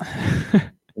 Sometime.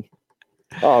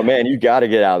 Oh man, you got to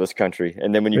get out of this country,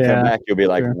 and then when you come back, you'll be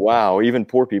like, "Wow, even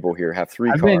poor people here have 3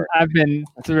 cars." I've been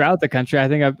throughout the country. I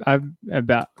think I've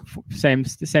about same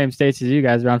states as you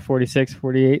guys, around 46,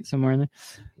 48, somewhere in there.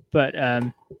 But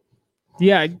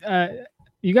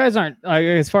you guys aren't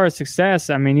as far as success.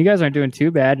 I mean, you guys aren't doing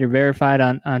too bad. You're verified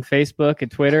on Facebook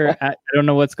and Twitter. I don't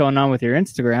know what's going on with your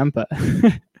Instagram, but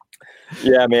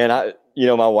yeah, man.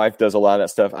 My wife does a lot of that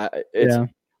stuff.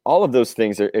 All of those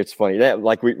things it's funny.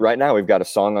 Like right now we've got a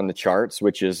song on the charts,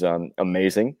 which is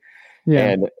amazing.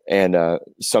 Yeah. And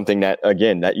something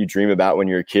that you dream about when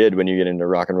you're a kid, when you get into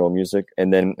rock and roll music.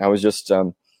 And then I was just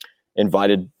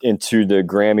invited into the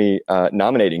Grammy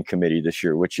nominating committee this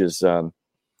year, which is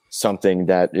something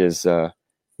that is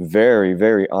very,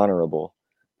 very honorable.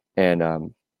 And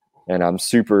I'm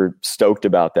super stoked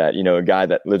about that. You know, a guy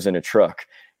that lives in a truck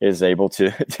is able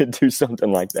to do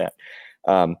something like that.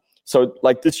 So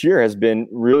like this year has been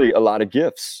really a lot of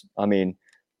gifts. I mean,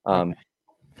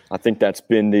 I think that's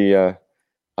been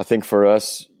I think for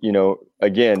us, you know,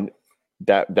 again,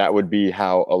 that would be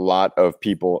how a lot of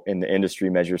people in the industry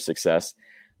measure success.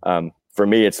 For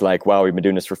me, it's like, wow, we've been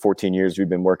doing this for 14 years. We've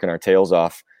been working our tails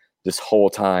off this whole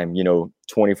time, you know,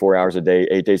 24 hours a day,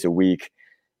 8 days a week.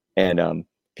 And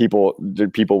people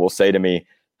will say to me,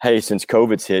 hey, since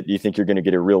COVID's hit, do you think you're going to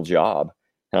get a real job?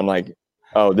 And I'm like,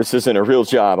 oh, this isn't a real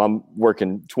job. I'm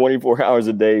working 24 hours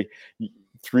a day,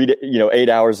 8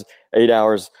 hours.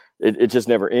 It just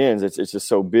never ends. It's just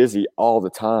so busy all the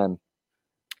time.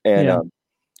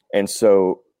 And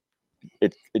so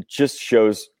it just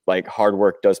shows like hard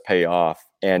work does pay off.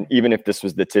 And even if this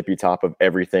was the tippy top of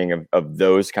everything of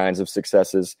those kinds of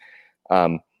successes,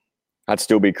 I'd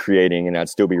still be creating and I'd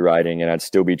still be writing and I'd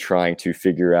still be trying to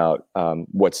figure out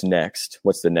what's next.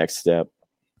 What's the next step?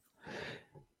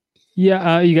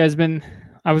 Yeah, you guys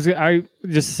I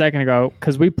just a second ago,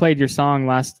 because we played your song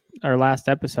our last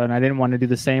episode, and I didn't want to do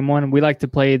the same one. We like to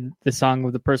play the song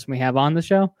with the person we have on the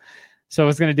show. So I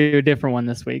was going to do a different one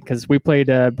this week because we played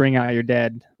Bring Out Your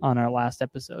Dead on our last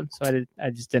episode. So I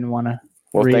just didn't want to.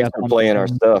 Well, thanks for playing our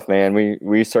stuff, man.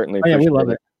 We certainly we love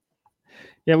it.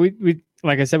 Yeah, we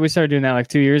like I said, we started doing that like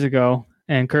 2 years ago,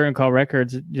 and Curtain Call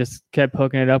Records just kept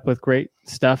hooking it up with great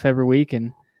stuff every week,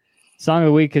 and Song of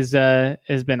the Week has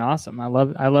been awesome. I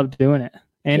love doing it,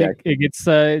 and it gets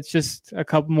it's just a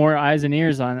couple more eyes and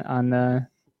ears on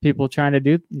people trying to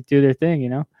do their thing, you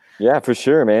know. Yeah, for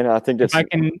sure, man. I think if I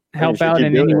can help out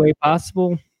in any way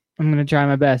possible, I'm going to try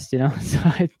my best, you know. So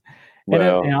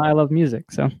I love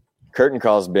music, so Curtain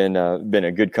Call's been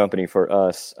a good company for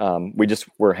us. We just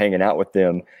were hanging out with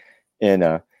them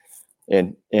in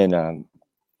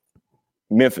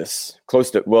Memphis,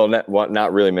 close to, well,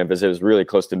 not really Memphis. It was really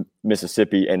close to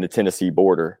Mississippi and the Tennessee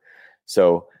border.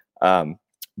 So,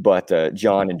 but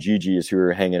John and Gigi is who we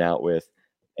were hanging out with,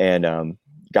 and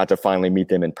got to finally meet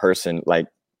them in person like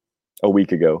a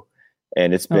week ago.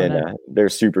 And it's been, nice. They're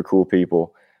super cool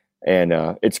people. And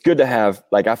it's good to have,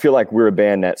 like, I feel like we're a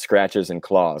band that scratches and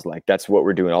claws. Like, that's what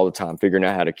we're doing all the time, figuring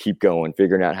out how to keep going,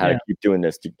 figuring out how to keep doing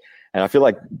this. And I feel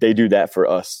like they do that for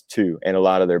us too, and a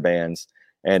lot of their bands.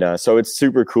 And so it's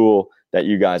super cool that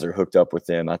you guys are hooked up with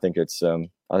them. I think it's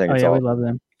awesome. We love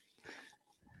them.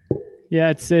 Yeah,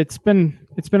 it's been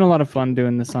a lot of fun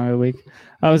doing the song of the week.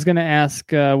 I was gonna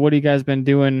ask, what have you guys been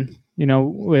doing?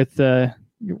 With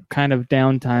kind of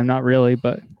downtime, not really,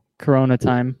 but Corona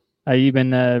time. Are you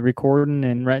been recording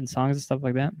and writing songs and stuff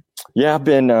like that? Yeah, I've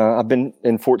been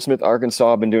in Fort Smith,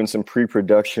 Arkansas. I've been doing some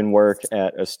pre-production work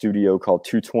at a studio called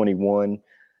 221,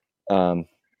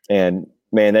 and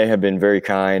man, they have been very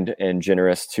kind and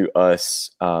generous to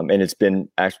us, and it's been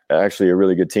actually a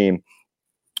really good team.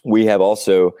 We have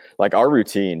also, like, our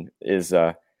routine is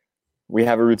we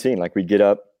have a routine. Like, we get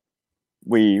up,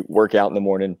 we work out in the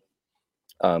morning.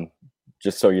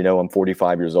 Just so you know, I'm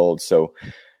 45 years old, so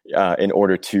in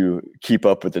order to keep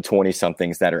up with the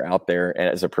 20-somethings that are out there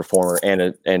as a performer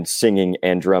and singing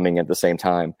and drumming at the same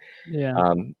time. Yeah.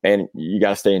 And you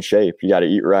got to stay in shape. You got to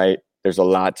eat right. There's a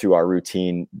lot to our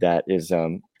routine that is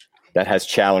that has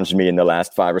challenged me in the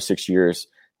last 5 or 6 years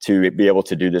to be able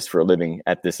to do this for a living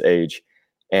at this age.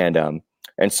 And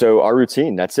so our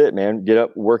routine, that's it, man. Get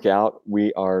up, work out.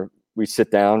 We sit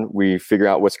down, we figure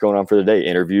out what's going on for the day,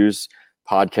 interviews,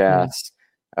 podcasts,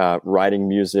 writing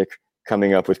music,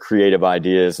 coming up with creative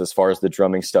ideas as far as the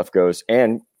drumming stuff goes,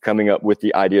 and coming up with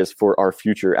the ideas for our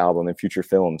future album and future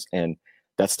films. And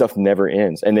that stuff never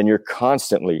ends. And then you're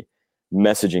constantly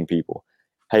messaging people.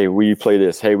 Hey, will you play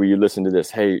this? Hey, will you listen to this?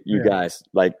 Hey, you guys,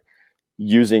 like,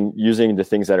 using the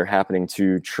things that are happening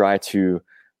to try to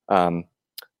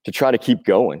keep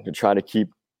going, to try to keep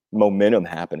momentum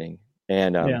happening.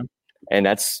 And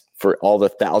that's for all the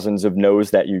thousands of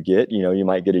no's that you get. You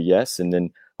might get a yes, and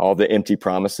then all the empty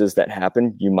promises that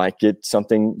happen, you might get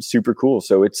something super cool.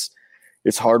 So it's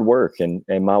hard work. And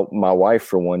my wife,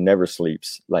 for one, never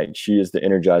sleeps. Like, she is the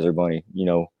Energizer Bunny.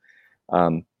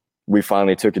 We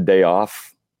finally took a day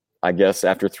off, I guess,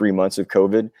 after 3 months of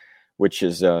COVID, which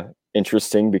is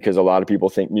interesting because a lot of people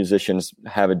think musicians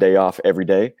have a day off every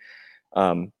day.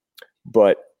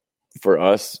 But for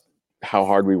us, how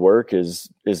hard we work is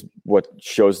what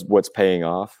shows what's paying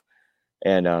off.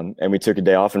 And we took a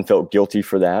day off and felt guilty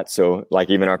for that. So,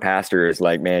 like, even our pastor is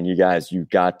like, man, you guys, you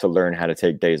got to learn how to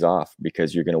take days off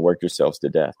because you're going to work yourselves to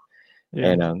death.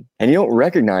 Yeah. And you don't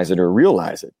recognize it or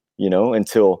realize it,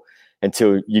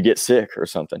 until you get sick or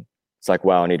something. It's like,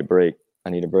 wow, I need a break.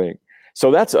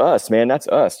 So that's us, man. That's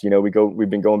us. We've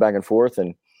been going back and forth,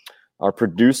 and our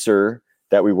producer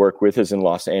that we work with is in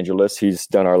Los Angeles. He's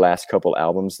done our last couple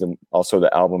albums, also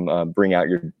the album Bring Out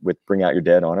Your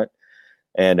Dead on it.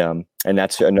 And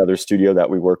that's another studio that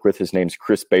we work with. His name's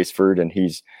Chris Baseford, and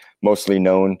he's mostly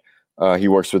known. He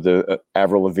works with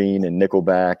Avril Lavigne and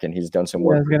Nickelback, and he's done some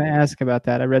work. I was going to ask about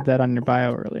that. I read that on your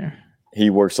bio earlier. He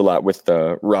works a lot with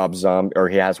Rob Zombie, or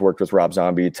he has worked with Rob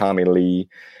Zombie, Tommy Lee,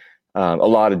 a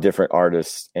lot of different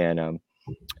artists, and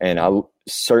I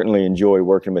certainly enjoy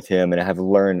working with him, and I have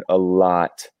learned a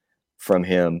lot from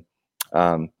him.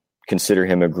 Consider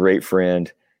him a great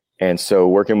friend. And so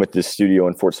working with this studio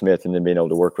in Fort Smith and then being able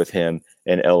to work with him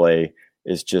in LA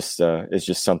is just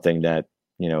something that,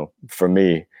 for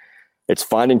me, it's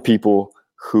finding people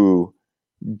who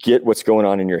get what's going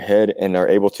on in your head and are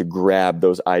able to grab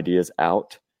those ideas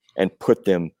out and put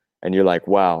them, and you're like,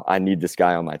 wow, I need this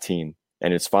guy on my team.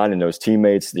 And it's finding those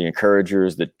teammates, the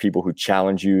encouragers, the people who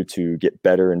challenge you to get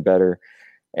better and better.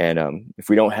 And if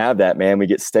we don't have that, man, we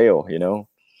get stale,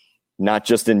 not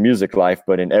just in music life,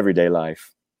 but in everyday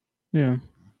life. Yeah.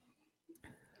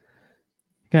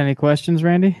 Got any questions,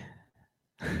 Randy?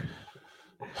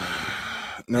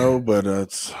 No, but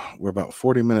we're about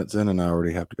 40 minutes in, and I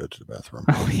already have to go to the bathroom.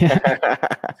 Oh, yeah.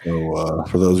 So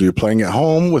for those of you playing at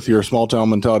home with your Small Town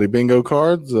Mentality bingo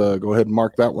cards, go ahead and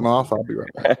mark that one off. I'll be right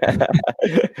back.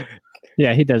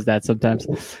 Yeah, he does that sometimes.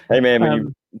 Hey, man, when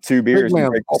you 2 beers, you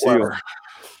break the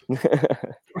seal.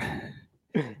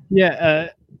 Yeah,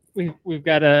 we've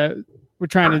got we're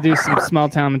trying to do some Small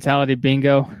Town Mentality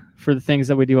bingo for the things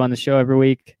that we do on the show every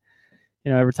week.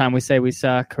 Every time we say we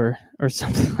suck or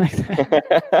something like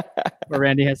that, or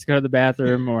Randy has to go to the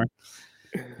bathroom,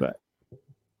 but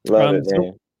love it,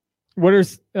 man. what are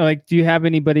like? Do you have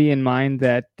anybody in mind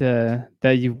that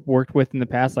that you've worked with in the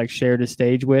past, like shared a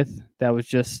stage with, that was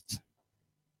just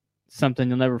something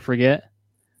you'll never forget?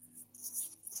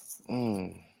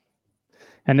 I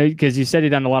know because you said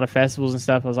you've done a lot of festivals and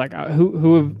stuff. I was like,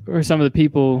 who are some of the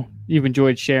people you've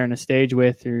enjoyed sharing a stage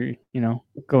with, or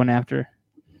going after?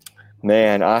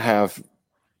 Man, I have.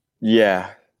 Yeah,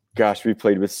 gosh, we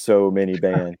played with so many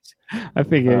bands. I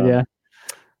figured, yeah.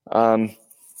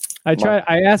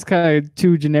 I ask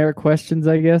two generic questions,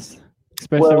 I guess.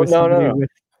 Especially with no. With,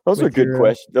 those are good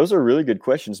questions. Those are really good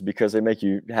questions because they make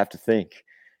you have to think.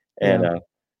 And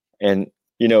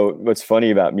what's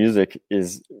funny about music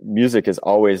is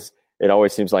always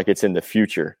seems like it's in the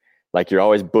future. Like you're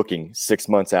always booking 6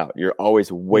 months out. You're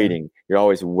always waiting. You're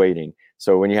always waiting.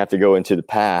 So when you have to go into the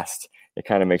past, it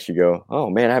kind of makes you go, oh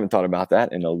man, I haven't thought about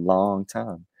that in a long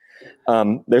time.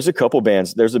 There's a couple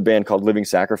bands. There's a band called Living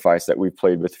Sacrifice that we've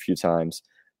played with a few times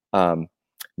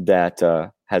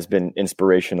that has been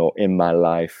inspirational in my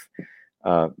life.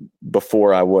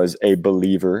 Before I was a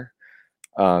believer,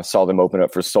 saw them open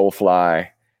up for Soulfly,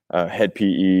 Head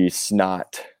PE,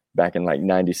 Snot back in like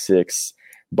 96,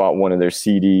 bought one of their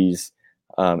CDs.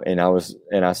 And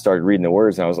I started reading the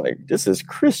words and I was like, this is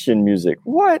Christian music.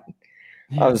 What?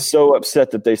 Yeah. I was so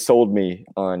upset that they sold me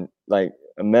on like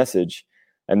a message.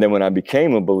 And then when I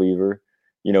became a believer,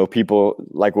 people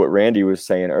like what Randy was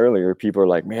saying earlier, people are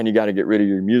like, man, you got to get rid of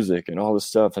your music and all this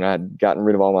stuff. And I had gotten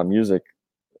rid of all my music.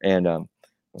 And I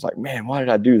was like, man, why did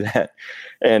I do that?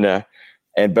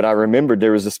 But I remembered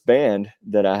there was this band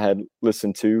that I had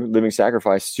listened to, Living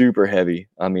Sacrifice, super heavy.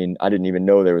 I mean, I didn't even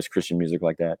know there was Christian music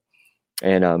like that.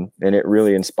 And it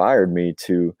really inspired me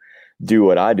to do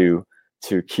what I do,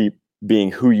 to keep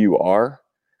being who you are,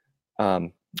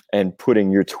 and putting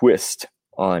your twist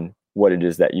on what it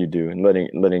is that you do, and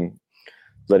letting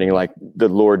like the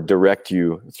Lord direct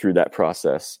you through that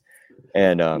process.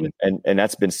 And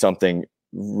that's been something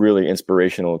really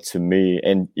inspirational to me,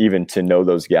 and even to know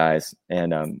those guys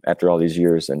and after all these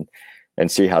years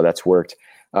and see how that's worked.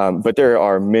 But there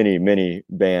are many, many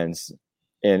bands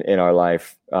in our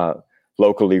life,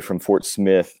 locally from Fort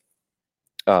Smith,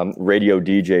 radio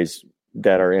DJs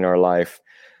that are in our life,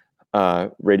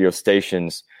 radio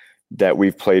stations that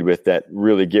we've played with that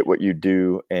really get what you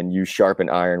do and you sharpen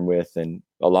iron with. And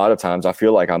a lot of times I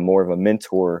feel like I'm more of a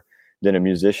mentor than a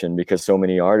musician, because so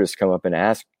many artists come up and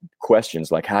ask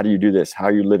questions like, how do you do this? How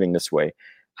are you living this way?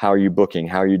 How are you booking?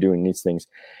 How are you doing these things?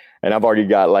 And I've already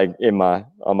got like on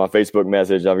my Facebook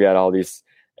message, I've got all these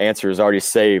answers already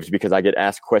saved because I get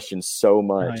asked questions so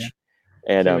much. Oh,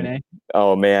 yeah. And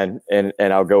oh man. And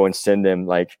I'll go and send them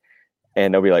like,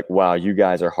 and they'll be like, wow, you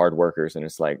guys are hard workers. And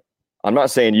it's like, I'm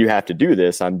not saying you have to do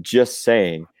this. I'm just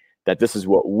saying that this is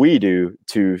what we do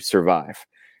to survive.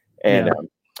 And,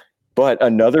 but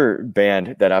another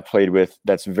band that I played with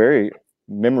that's very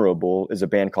memorable is a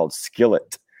band called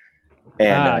Skillet.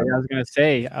 And I was going to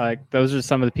say, those are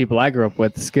some of the people I grew up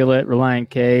with: Skillet, Reliant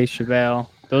K, Chevelle.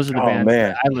 Those are the bands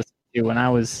that I listened to when I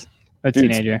was a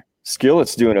teenager.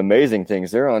 Skillet's doing amazing things.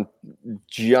 They're on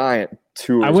giant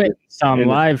tours. I went and saw them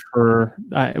live for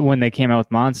when they came out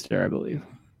with Monster, I believe.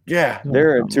 Yeah,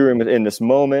 they're touring in this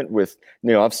moment with,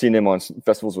 I've seen them on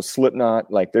festivals with Slipknot.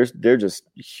 Like they're just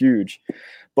huge.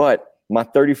 But my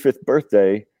 35th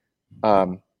birthday,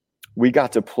 we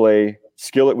got to play.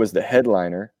 Skillet was the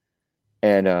headliner,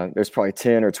 and there's probably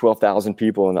 10 or 12,000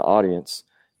 people in the audience,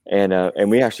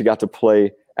 and we actually got to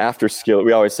play after Skillet.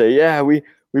 We always say, yeah, we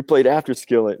played after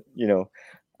Skillet,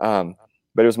 but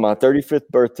it was my 35th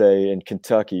birthday in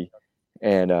Kentucky,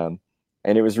 and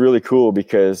it was really cool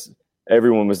because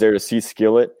everyone was there to see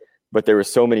Skillet, but there were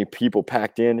so many people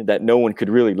packed in that no one could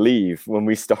really leave when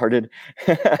we started.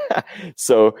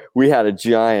 So we had a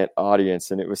giant audience,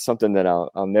 and it was something that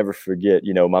I'll never forget.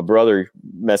 My brother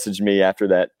messaged me after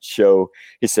that show.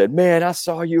 He said, man, I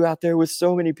saw you out there with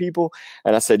so many people.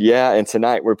 And I said, yeah. And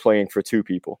tonight we're playing for 2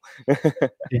 people.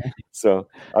 Yeah. So,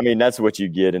 I mean, that's what you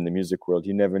get in the music world.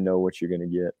 You never know what you're going to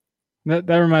get.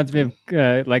 That reminds me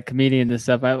of like comedians and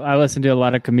stuff. I listen to a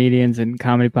lot of comedians and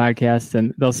comedy podcasts,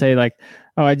 and they'll say like,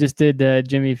 "Oh, I just did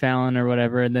Jimmy Fallon or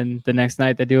whatever," and then the next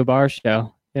night they do a bar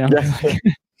show. Yeah.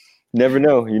 Never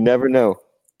know. You never know.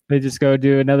 They just go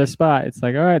do another spot. It's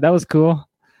like, all right, that was cool.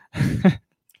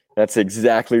 That's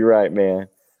exactly right, man.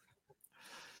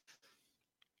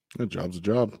 A job's a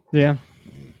job. Yeah.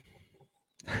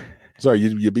 Sorry,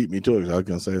 you beat me to it. I was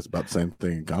gonna say it's about the same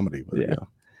thing in comedy, but yeah.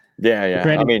 Yeah.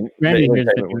 Randy, I mean, Randy has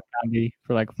been doing comedy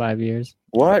for like 5 years.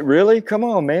 What? Really? Come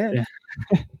on, man.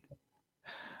 Yeah.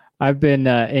 I've been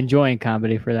enjoying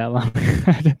comedy for that long.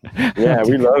 Yeah,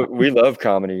 we love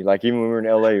comedy. Like even when we were in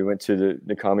LA, we went to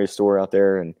the comedy store out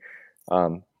there, and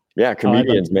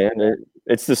Comedians, man,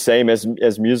 it's the same as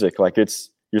music. Like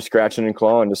you're scratching and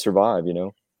clawing to survive,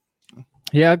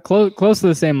 Yeah, close to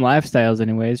the same lifestyles,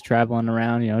 anyways. Traveling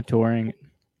around, touring.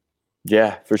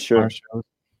 Yeah, for sure.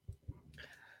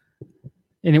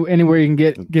 Anywhere you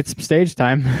can get some stage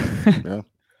time. Yeah.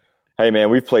 Hey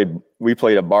man, we played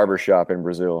a barbershop in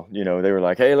Brazil. They were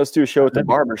like, "Hey, let's do a show at the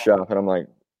barbershop," and I'm like,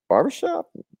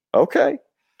 "Barbershop? Okay."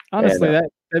 Honestly,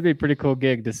 that'd be a pretty cool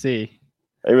gig to see.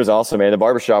 It was awesome, man. The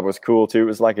barbershop was cool too. It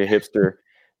was like a hipster,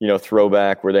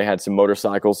 throwback where they had some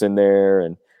motorcycles in there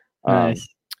and nice.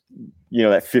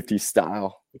 That 50s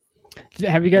style.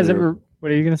 Have you guys ever?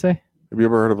 What are you gonna say? Have you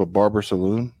ever heard of a barber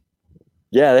saloon?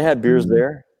 Yeah, they had beers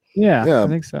there. Yeah, I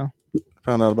think so.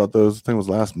 Found out about those. I think it was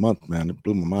last month, man. It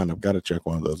blew my mind. I've got to check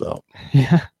one of those out.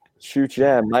 Yeah. Shoot,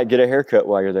 yeah. Might get a haircut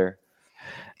while you're there.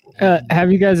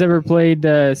 Have you guys ever played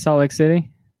Salt Lake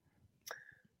City?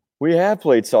 We have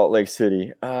played Salt Lake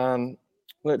City.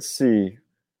 Let's see.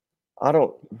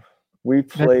 We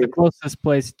played. That's the closest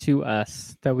place to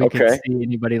us that we can see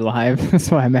anybody live.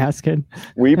 That's why I'm asking.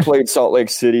 We played Salt Lake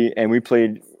City, and we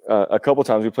played a couple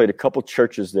times. We played a couple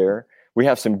churches there. We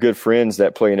have some good friends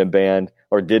that play in a band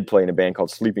or did play in a band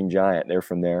called Sleeping Giant. They're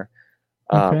from there.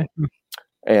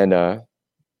 And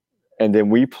then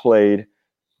we played,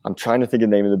 I'm trying to think of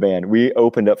the name of the band. We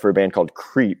opened up for a band called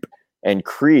Creep, and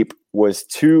Creep was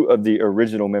two of the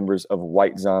original members of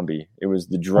White Zombie. It was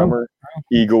the drummer,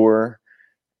 Igor,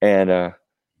 and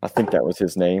I think that was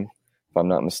his name, if I'm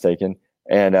not mistaken.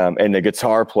 And the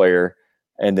guitar player,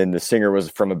 and then the singer was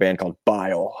from a band called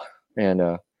Bile.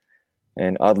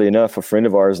 And oddly enough, a friend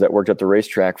of ours that worked at the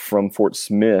racetrack from Fort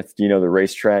Smith, the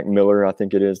racetrack, Miller, I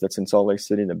think it is, that's in Salt Lake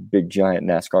City, the big giant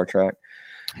NASCAR track.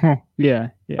 Huh. Yeah.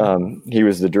 He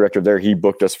was the director there. He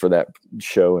booked us for that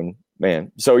show. And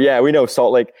man, so yeah, we know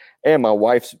Salt Lake. And my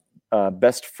wife's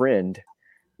best friend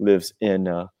lives in,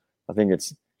 I think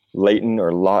it's Layton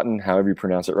or Lawton, however you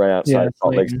pronounce it, right outside of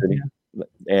Salt Lake City.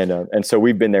 Yeah. And so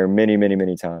we've been there many, many,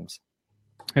 many times.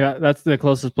 Yeah, that's the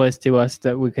closest place to us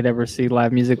that we could ever see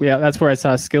live music. Yeah, that's where I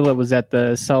saw Skillet was at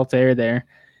the Salt Air there.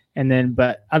 And then,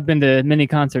 but I've been to many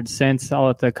concerts since, all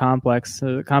at the Complex.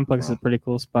 So the Complex is a pretty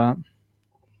cool spot.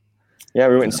 Yeah,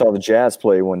 we went and saw the Jazz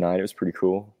play one night. It was pretty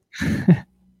cool.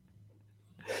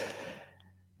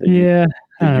 Yeah,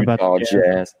 I don't know about the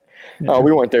Jazz. Yeah. Oh,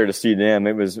 we weren't there to see them.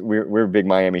 It was we're big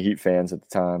Miami Heat fans at the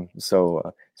time,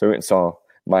 so we went and saw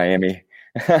Miami.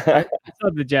 I saw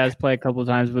the Jazz play a couple of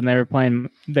times when they were playing.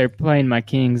 They're playing my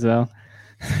Kings though.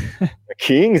 The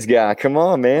Kings guy, come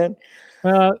on, man.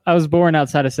 Well, I was born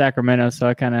outside of Sacramento, so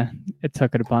I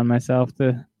took it upon myself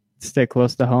to stay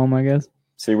close to home, I guess.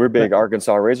 See, we're big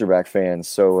Arkansas Razorback fans.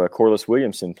 So Corliss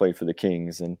Williamson played for the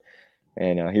Kings, and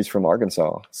he's from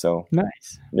Arkansas. So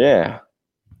nice. Yeah.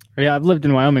 Yeah, I've lived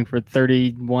in Wyoming for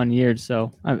 31 years,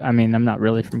 so I mean, I'm not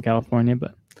really from California,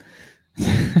 but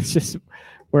it's just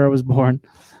where I was born.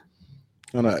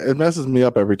 And it messes me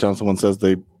up every time someone says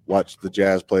they watch the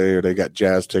Jazz play or they got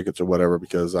Jazz tickets or whatever,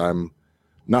 because I'm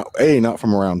not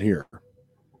from around here,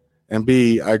 and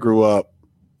B, I grew up,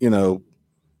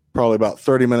 probably about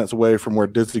 30 minutes away from where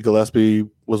Dizzy Gillespie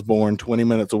was born, 20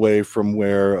 minutes away from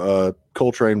where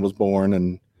Coltrane was born,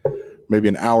 and maybe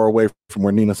an hour away from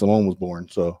where Nina Simone was born.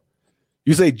 So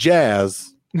you say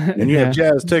Jazz and you have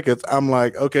Jazz tickets. I'm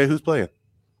like, okay, who's playing?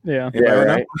 Yeah. Yeah,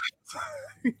 right.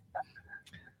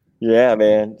 Yeah,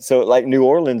 man. So like New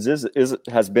Orleans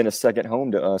has been a second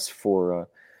home to us for,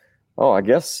 I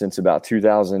guess since about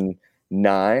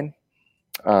 2009.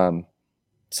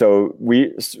 So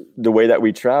the way that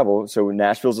we travel, so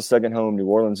Nashville's a second home, New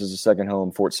Orleans is a second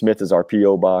home, Fort Smith is our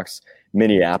P.O. box,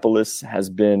 Minneapolis has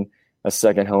been a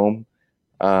second home.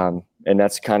 And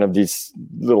that's kind of these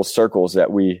little circles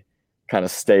that we kind of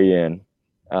stay in,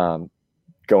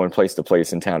 going place to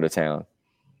place and town to town.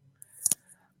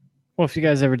 Well, if you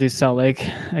guys ever do Salt Lake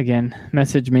again,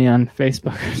 message me on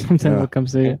Facebook or something. We'll come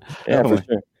see you. Yeah, for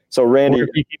sure. So Randy,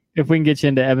 if we can get you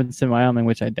into Evanston, Wyoming,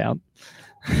 which I doubt.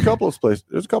 There's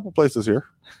a couple places here.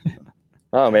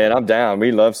 Oh man, I'm down.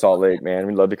 We love Salt Lake, man.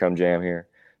 We love to come jam here.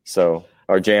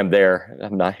 Or jam there.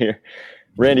 I'm not here.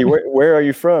 Randy, where are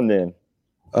you from then?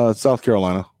 South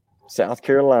Carolina. South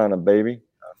Carolina, baby.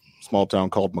 Small town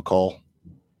called McCall.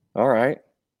 All right.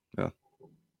 Yeah.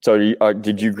 So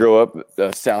did you grow up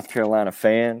a South Carolina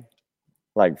fan,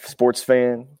 like sports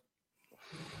fan?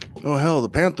 Oh hell, the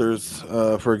Panthers,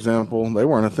 for example, they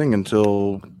weren't a thing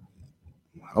until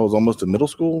I was almost in middle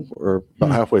school, or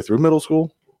about halfway through middle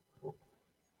school.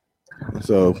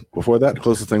 So before that, the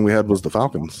closest thing we had was the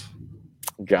Falcons.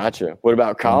 Gotcha. What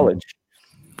about college?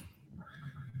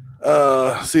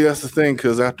 See, that's the thing,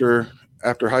 because after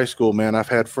after high school, man, I've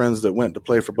had friends that went to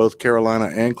play for both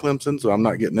Carolina and Clemson, so I'm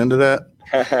not getting into that.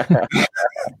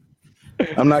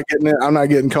 I'm not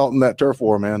getting caught in that turf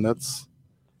war, man. That's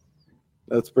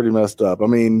pretty messed up. I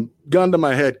mean, gun to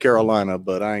my head, Carolina,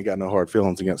 but I ain't got no hard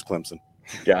feelings against Clemson.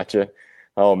 Gotcha.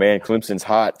 Oh man, Clemson's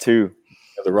hot too.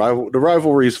 The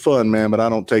rivalry is fun, man, but I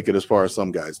don't take it as far as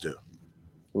some guys do.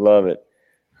 Love it.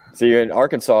 See, in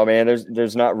Arkansas, man,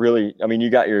 there's not really. I mean, you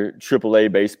got your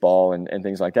AAA baseball and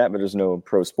things like that, but there's no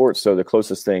pro sports. So the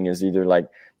closest thing is either like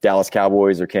Dallas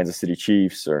Cowboys or Kansas City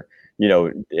Chiefs, or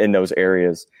in those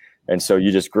areas. And so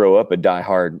you just grow up a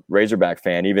diehard Razorback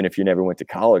fan, even if you never went to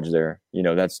college there.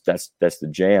 That's the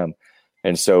jam.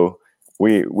 And so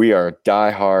we are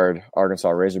diehard Arkansas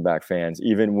Razorback fans.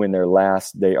 Even when they're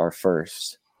last, they are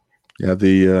first.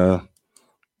 Yeah,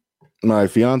 my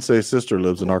fiance's sister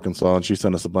lives in Arkansas, and she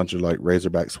sent us a bunch of like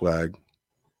Razorback swag.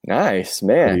 Nice,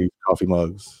 man. Coffee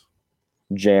mugs,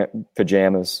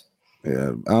 pajamas.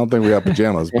 Yeah, I don't think we have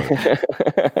pajamas, but I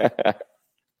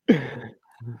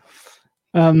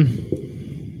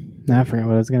forgot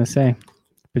what I was gonna say.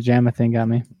 Pajama thing got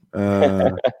me.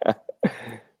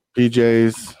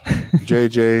 PJs,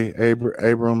 JJ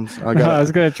Abrams. I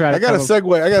was gonna try. I got to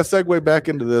segue back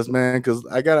into this, man, because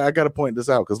I got to point this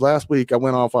out. Because last week I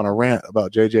went off on a rant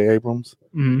about JJ Abrams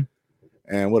and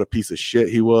what a piece of shit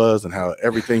he was, and how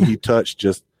everything he touched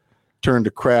just turned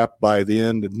to crap by the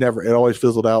end. It always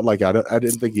fizzled out. Like I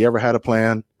didn't think he ever had a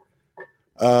plan.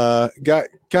 Got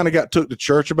took to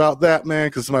church about that, man,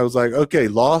 because somebody was like, okay,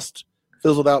 lost,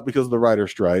 fizzled out because of the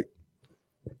writer's strike.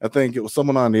 I think it was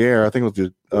someone on the air. I think it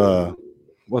was the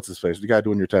what's his face? The guy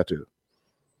doing your tattoo.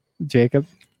 Jacob.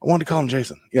 I wanted to call him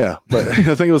Jason. Yeah, but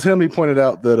I think it was him. He pointed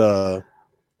out that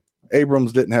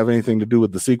Abrams didn't have anything to do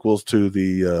with the sequels to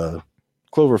the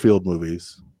Cloverfield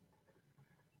movies.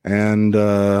 And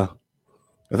I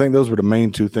think those were the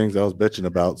main two things I was bitching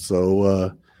about.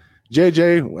 So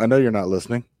JJ, I know you're not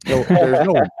listening. No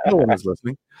one is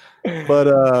listening.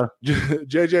 But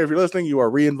JJ, if you're listening, you are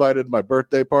re-invited to my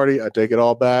birthday party. I take it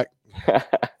all back.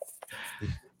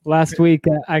 Last week,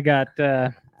 I got,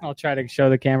 I'll try to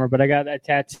show the camera, but I got a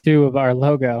tattoo of our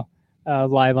logo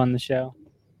live on the show.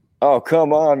 Oh,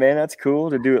 come on, man. That's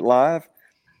cool to do it live.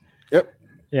 Yep.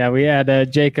 Yeah, we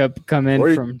had Jacob come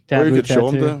in from Taboo or you could Tattoo.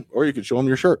 show him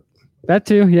your shirt. That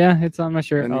too, yeah. It's on my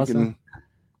shirt and also. You can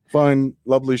find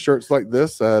lovely shirts like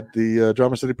this at the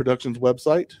Drama City Productions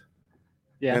website.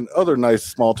 Yeah. And other nice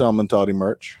small town mentality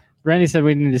merch. Randy said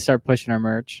we need to start pushing our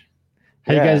merch.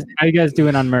 How you guys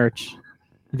doing on merch?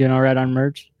 You doing all right on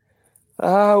merch?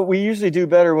 We usually do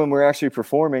better when we're actually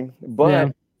performing,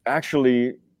 but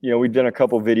actually, we've done a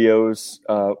couple videos,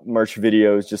 merch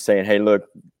videos, just saying, hey, look,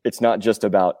 it's not just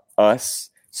about us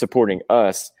supporting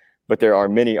us, but there are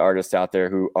many artists out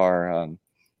there who are,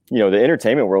 the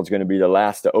entertainment world's going to be the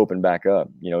last to open back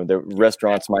up. The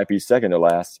restaurants might be second to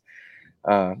last,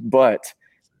 but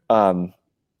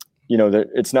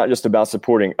it's not just about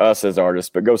supporting us as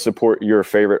artists, but go support your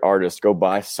favorite artist. Go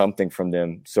buy something from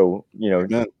them. So,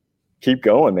 keep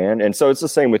going, man. And so it's the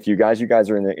same with you guys. You guys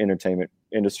are in the entertainment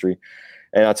industry.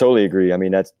 And I totally agree. I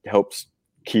mean, that helps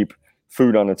keep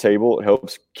food on the table. It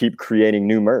helps keep creating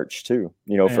new merch too.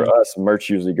 For us, merch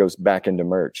usually goes back into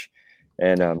merch.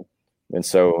 And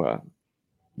so,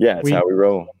 it's how we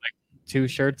roll. Like 2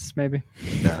 shirts, maybe.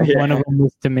 Yeah. One of them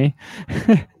was to me.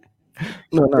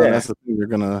 No, that's the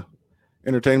thing.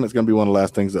 Entertainment's gonna be one of the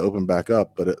last things to open back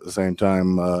up, but at the same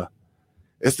time,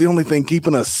 it's the only thing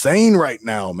keeping us sane right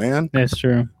now, man. That's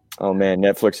true. Oh man,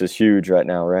 Netflix is huge right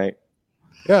now, right?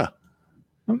 Yeah,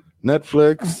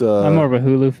 Netflix. I'm more of a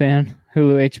Hulu fan.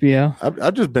 Hulu, HBO.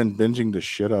 I've just been binging the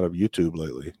shit out of YouTube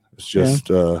lately. It's just,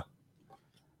 I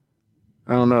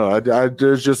don't know.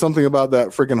 There's just something about that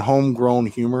freaking homegrown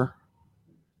humor.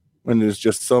 When there's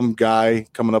just some guy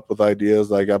coming up with ideas.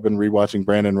 Like I've been rewatching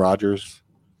Brandon Rogers,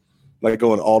 like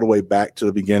going all the way back to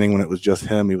the beginning when it was just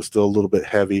him. He was still a little bit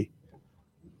heavy,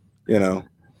 and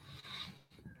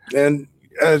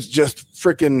it's just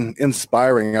freaking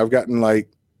inspiring. I've gotten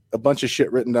like a bunch of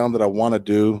shit written down that I want to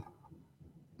do.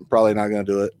 I'm probably not going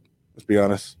to do it. Let's be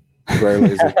honest. I'm very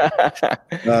lazy.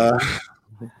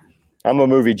 I'm a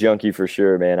movie junkie for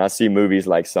sure, man. I see movies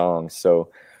like songs.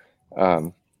 So,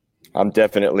 I've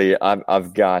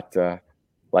got,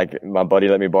 like my buddy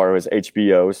let me borrow his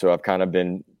HBO. So I've kind of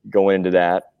been going into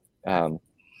that. And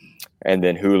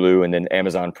then Hulu and then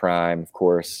Amazon Prime, of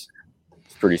course.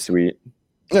 It's pretty sweet.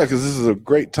 Yeah, because this is a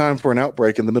great time for an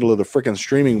outbreak in the middle of the freaking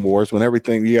streaming wars when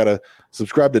everything, you got to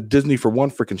subscribe to Disney for one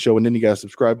freaking show, and then you got to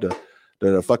subscribe to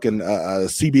the fucking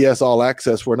CBS All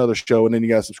Access for another show, and then you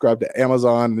got to subscribe to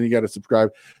Amazon, and then you got to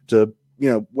subscribe to,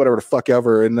 whatever the fuck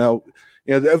ever. And now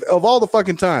Of all the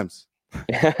fucking times.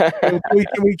 Can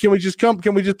we just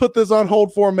put this on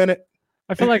hold for a minute?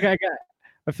 I feel like I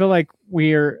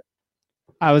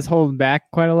was holding back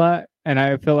quite a lot, and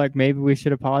I feel like maybe we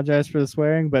should apologize for the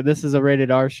swearing, but this is a rated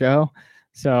R show.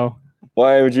 So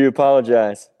why would you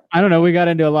apologize? I don't know. We got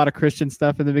into a lot of Christian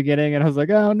stuff in the beginning, and I was like,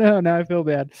 "Oh no, now I feel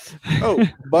bad." Oh,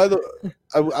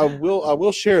 I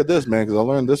will share this, man, because I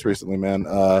learned this recently, man.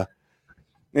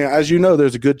 As you know,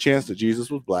 there's a good chance that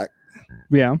Jesus was black.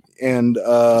 Yeah, and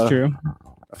true.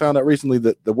 I found out recently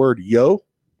that the word "yo"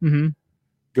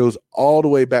 goes all the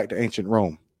way back to ancient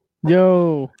Rome.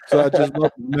 Yo. So I just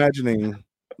love imagining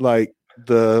like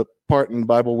the part in the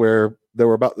Bible where they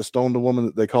were about to stone the woman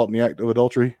that they caught in the act of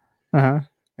adultery.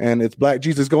 And it's black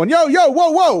Jesus going, yo,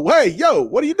 whoa, hey, yo,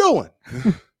 what are you doing?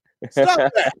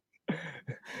 Stop that.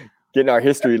 Getting our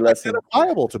history lesson. That's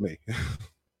identifiable to me.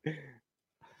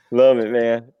 Love it,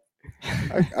 man.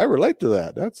 I relate to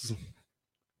that. That's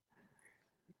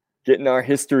getting our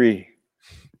history.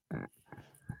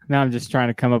 Now I'm just trying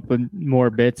to come up with more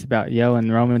bits about yo in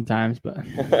Roman times, but I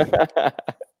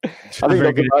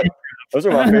think those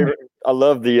are my favorite. I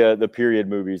love the period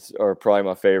movies are probably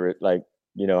my favorite. Like,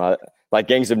 like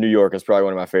Gangs of New York is probably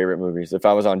one of my favorite movies. If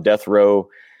I was on death row,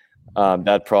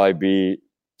 that'd probably be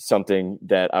something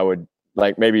that I would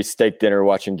like, maybe steak dinner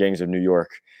watching Gangs of New York.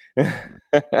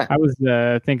 I was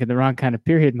thinking the wrong kind of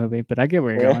period movie, but I get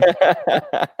where you're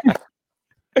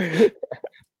going.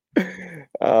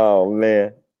 Oh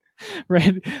man.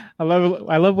 Randy, I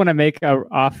love when I make a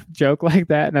off joke like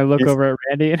that, and I look over at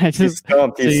Randy, and I just he's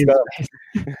stumped.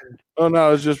 Oh no,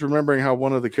 I was just remembering how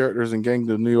one of the characters in Gangs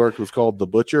of New York was called the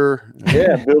Butcher.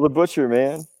 Yeah, Bill the Butcher,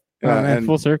 man. And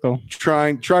full circle.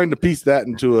 Trying to piece that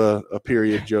into a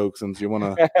period joke since you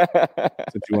want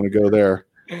to go there.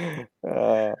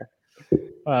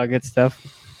 Wow, good stuff.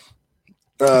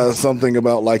 Something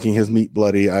about liking his meat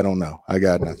bloody. I don't know. I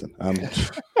got nothing.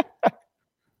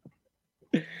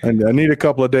 I need a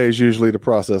couple of days usually to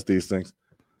process these things.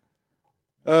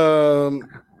 No,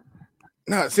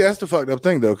 see, that's the fucked up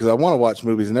thing though, because I want to watch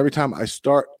movies, and every time I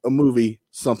start a movie,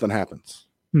 something happens.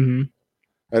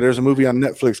 There's a movie on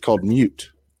Netflix called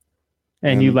Mute,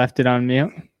 and you left it on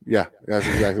mute. Yeah, that's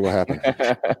exactly what happened.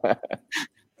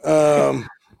 I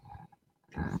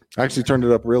actually turned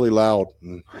it up really loud,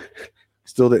 and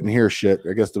still didn't hear shit.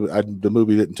 I guess the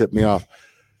movie didn't tip me off.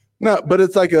 No, but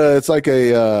it's like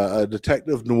a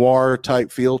detective noir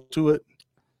type feel to it.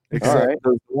 Except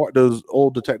those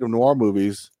old detective noir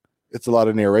movies, it's a lot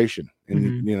of narration,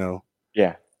 and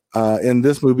yeah. In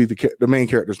this movie, the main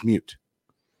character's mute,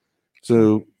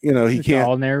 so he can't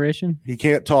all narration. He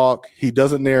can't talk. He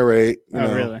doesn't narrate.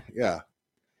 Really? Yeah.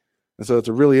 And so it's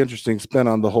a really interesting spin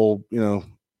on the whole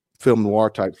film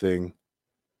noir type thing.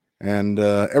 And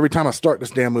every time I start this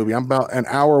damn movie, I'm about an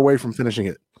hour away from finishing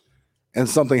it. And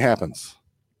something happens.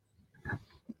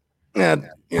 And,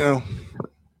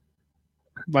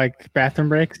 like bathroom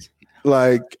breaks?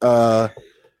 Like I'll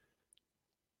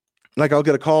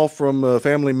get a call from a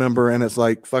family member and it's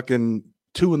like fucking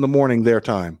 2 a.m. their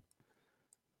time.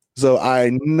 So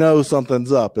I know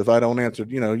something's up if I don't answer,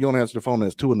 you don't answer the phone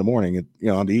and it's 2 a.m.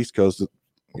 on the East Coast,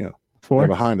 4 they're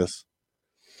behind us.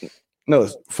 No,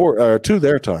 it's 2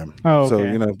 their time. Oh,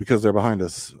 okay. So, because they're behind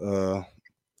us.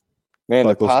 Man,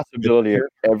 the possibility of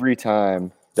every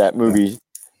time that movie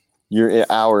you're an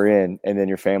hour in and then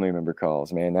your family member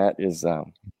calls, man, that is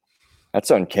that's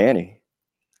uncanny.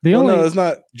 No, it's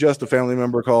not just a family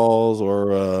member calls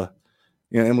or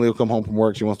Emily will come home from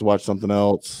work, she wants to watch something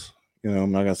else.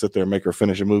 I'm not gonna sit there and make her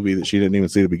finish a movie that she didn't even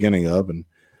see the beginning of, and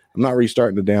I'm not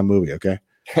restarting the damn movie, okay?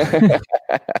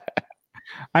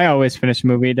 I always finish a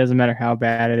movie. It doesn't matter how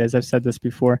bad it is. I've said this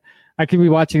before. I could be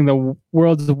watching the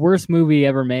world's worst movie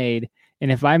ever made,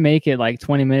 and if I make it like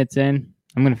 20 minutes in,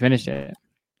 I'm going to finish it.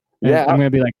 Yeah. I'm going to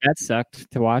be like, that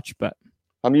sucked to watch, but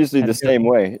I'm usually the same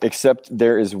way, except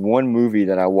there is one movie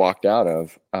that I walked out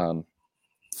of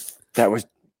that was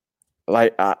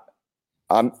like, I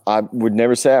would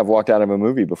never say I've walked out of a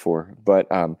movie before, but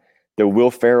the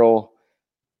Will Ferrell,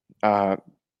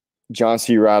 John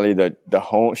C. Reilly, the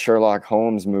Sherlock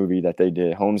Holmes movie that they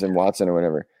did, Holmes and Watson or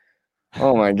whatever.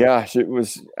 Oh my gosh, it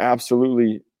was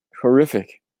absolutely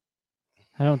horrific.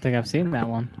 I don't think I've seen that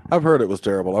one. I've heard it was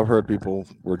terrible. I've heard people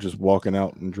were just walking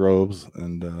out in droves,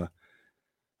 and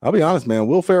I'll be honest, man.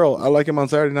 Will Ferrell, I like him on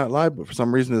Saturday Night Live, but for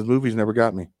some reason his movies never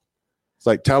got me. It's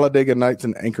like Talladega Nights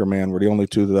and Anchorman were the only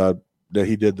two that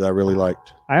he did that I really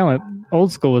liked.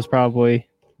 Old School was probably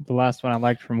the last one I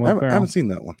liked from Will Ferrell. I haven't seen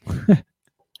that one.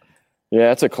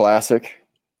 Yeah, it's a classic.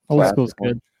 Old School's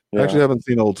good. I actually haven't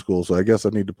seen Old School, so I guess I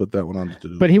need to put that one on to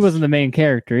do. But he wasn't the main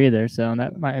character either, so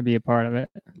that might be a part of it.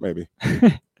 Maybe.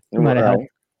 Might have helped.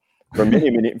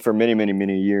 For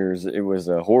many years, it was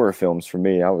horror films for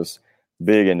me. I was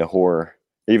big into horror,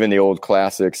 even the old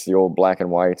classics, the old black and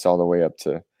whites, all the way up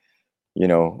to,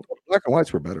 black and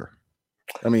whites were better.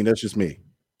 I mean, that's just me.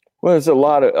 Well, there's a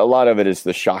lot of it is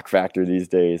the shock factor these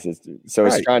days.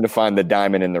 It's trying to find the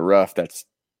diamond in the rough that's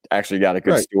actually got a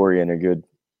good story and a good,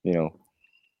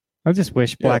 I just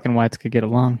wish black and whites could get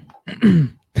along.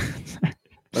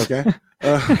 Okay.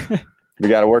 We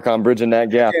got to work on bridging that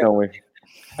gap, don't we?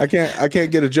 I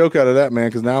can't get a joke out of that, man,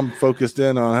 because now I'm focused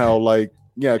in on how,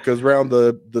 because around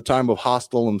the time of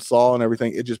Hostel and Saw and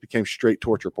everything, it just became straight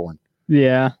torture porn.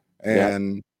 Yeah.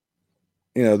 And,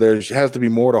 there has to be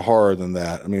more to horror than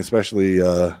that. I mean, especially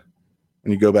when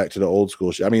you go back to the old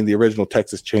school shit. I mean, the original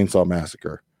Texas Chainsaw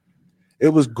Massacre. It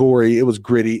was gory. It was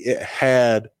gritty. It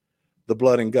had the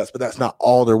blood and guts, but that's not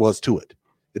all there was to it.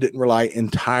 It didn't rely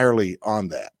entirely on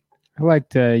that. I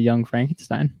liked Young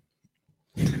Frankenstein.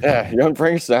 Yeah, Young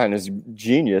Frankenstein is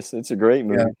genius. It's a great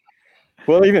movie. Yeah.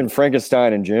 Well, even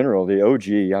Frankenstein in general, the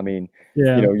OG. I mean,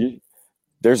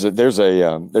 there's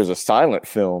a silent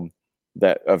film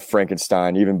of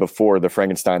Frankenstein even before the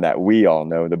Frankenstein that we all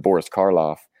know, the Boris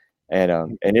Karloff,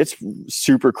 and it's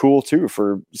super cool too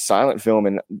for silent film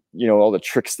and all the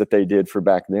tricks that they did for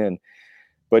back then.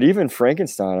 But even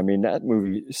Frankenstein, I mean, that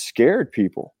movie scared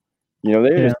people.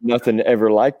 There's nothing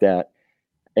ever like that.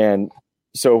 And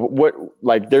so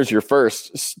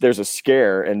there's a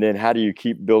scare, and then how do you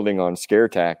keep building on scare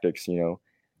tactics, And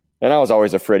I was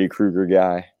always a Freddy Krueger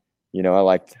guy.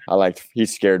 I liked he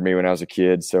scared me when I was a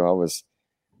kid, so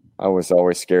I was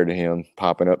always scared of him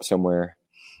popping up somewhere.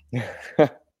 Well,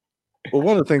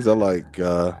 one of the things I like,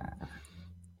 one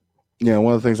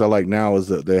of the things I like now is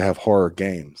that they have horror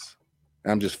games.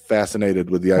 I'm just fascinated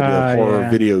with the idea of horror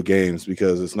video games,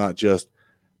 because it's not just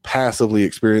passively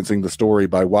experiencing the story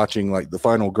by watching the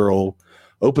final girl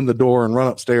open the door and run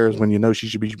upstairs when she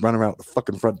should be running out the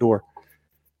fucking front door.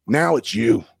 Now it's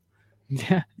you.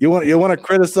 Yeah. You want to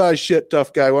criticize shit,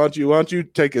 tough guy. Why don't you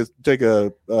take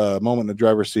a moment in the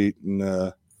driver's seat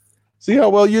and see how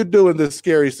well you do in this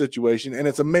scary situation? And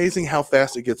it's amazing how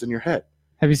fast it gets in your head.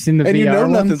 Have you seen the and VR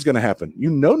nothing's going to happen.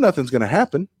 Nothing's going to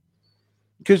happen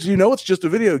because it's just a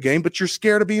video game, but you're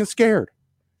scared of being scared.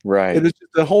 Right. It is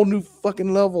just a whole new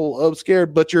fucking level of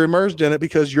scared, but you're immersed in it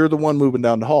because you're the one moving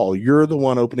down the hall. You're the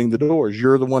one opening the doors.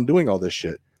 You're the one doing all this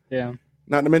shit. Yeah.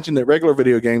 Not to mention that regular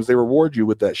video games, they reward you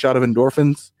with that shot of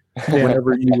endorphins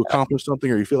whenever you accomplish something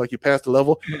or you feel like you passed a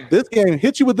level. This game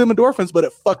hits you with them endorphins, but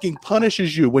it fucking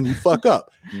punishes you when you fuck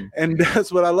up. And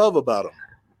that's what I love about them.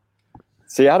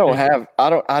 See,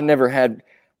 I never had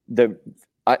and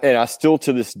I still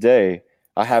to this day,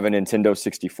 I have a Nintendo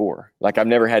 64. I've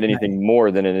never had anything more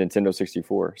than a Nintendo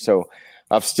 64. So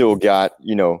I've still got,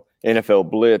 NFL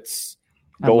Blitz,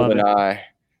 GoldenEye,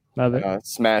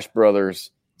 Smash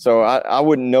Brothers. So I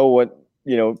wouldn't know what,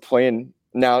 playing.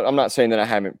 Now, I'm not saying that I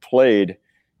haven't played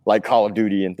like Call of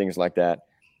Duty and things like that,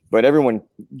 but everyone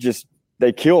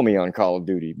they kill me on Call of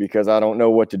Duty because I don't know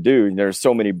what to do. There's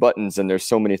so many buttons and there's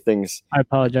so many things. I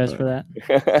apologize for that.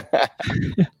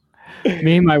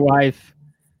 Me and my wife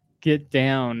get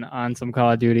down on some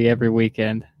Call of Duty every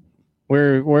weekend.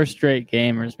 We're straight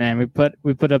gamers, man. We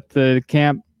put up the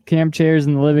camp chairs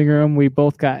in the living room. We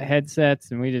both got headsets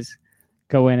and we just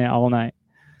go in it all night.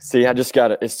 See,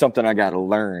 it's something I got to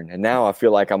learn. And now I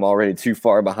feel like I'm already too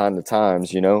far behind the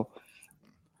times, Yeah,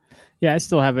 I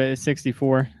still have a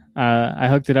 64. I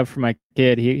hooked it up for my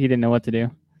kid. He didn't know what to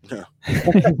do. Yeah.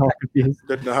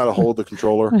 Didn't know how to hold the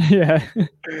controller. Yeah.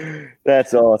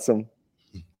 That's awesome.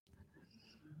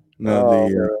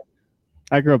 No,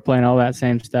 I grew up playing all that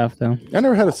same stuff, though. I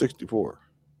never had a 64.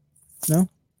 No?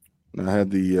 I had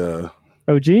the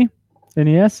OG?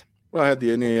 NES? Well, I had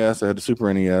the NES. I had the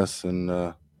Super NES, and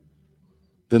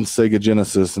then Sega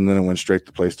Genesis, and then it went straight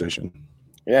to PlayStation.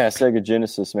 Yeah, Sega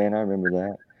Genesis, man. I remember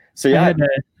that. So I had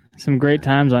some great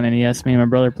times on NES. Me and my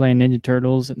brother playing Ninja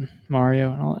Turtles and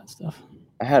Mario and all that stuff.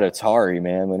 I had Atari,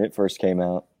 man, when it first came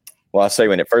out. Well, I say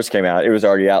when it first came out, it was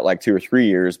already out 2 or 3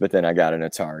 years, but then I got an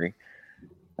Atari.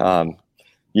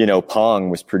 Pong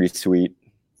was pretty sweet.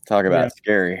 Talk about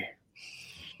scary.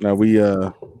 Now we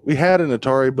had an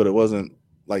Atari, but it wasn't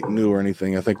new or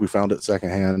anything. I think we found it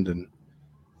secondhand and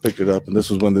picked it up. And this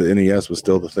was when the NES was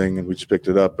still the thing, and we just picked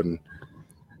it up. And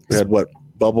we had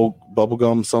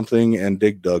Bubblegum something and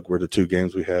Dig Dug were the 2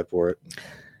 games we had for it.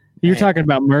 You were talking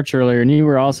about merch earlier, and you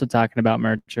were also talking about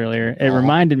merch earlier. It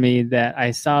reminded me that I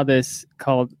saw this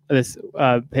page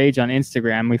on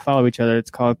Instagram. We follow each other. It's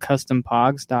called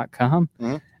custompogs.com.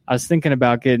 I was thinking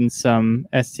about getting some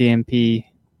STMP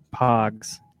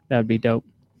Pogs. That would be dope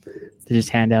to just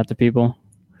hand out to people.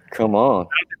 Come on.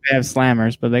 They have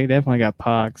slammers, but they definitely got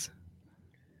Pogs.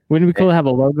 Wouldn't it be cool to have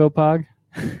a logo Pog?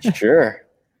 Sure.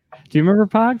 Do you remember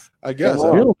Pogs? I guess. Come on.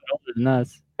 You're a little bit older than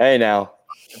us. Hey, now.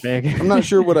 Big. I'm not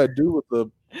sure what I'd do with the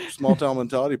small town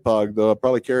mentality Pog, though. I'd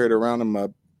probably carry it around in my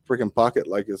freaking pocket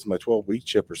like it's my 12-week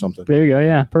chip or something. There you go.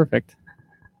 Yeah, perfect.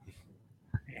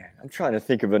 I'm trying to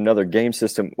think of another game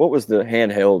system. What was the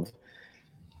handheld?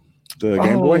 The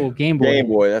Game Boy? Game Boy. Game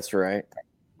Boy, that's right.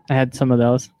 I had some of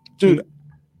those. Dude,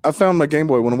 I found my Game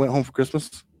Boy when I went home for Christmas.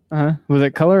 Was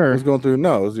it color I or was going through,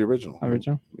 no, it was the original.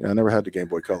 original? Yeah, I never had the Game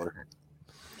Boy Color.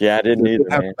 Yeah, I didn't It either,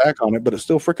 didn't have man. a back on it, but it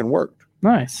still freaking worked.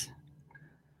 Nice.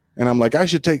 And I'm like, I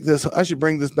should take this. I should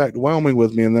bring this back to Wyoming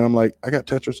with me. And then I'm like, I got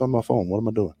Tetris on my phone. What am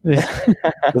I doing? Yeah.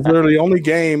 It's literally the only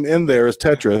game in there is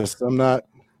Tetris. I'm not.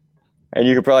 And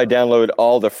you could probably download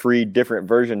all the free different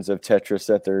versions of Tetris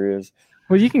that there is.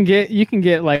 Well, you can get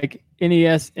like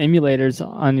NES emulators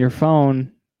on your phone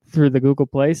through the Google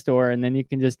Play Store, and then you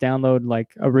can just download like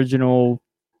original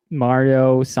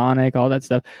Mario, Sonic, all that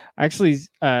stuff. Actually,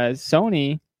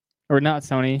 Sega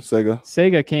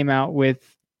came out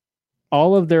with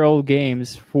all of their old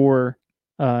games for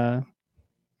your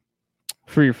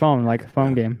phone, like a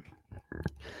phone game.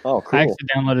 Oh, I cool. actually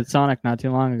downloaded Sonic not too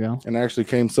long ago. And I actually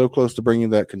came so close to bringing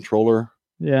that controller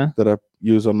Yeah. that I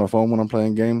use on my phone when I'm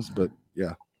playing games. But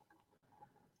yeah.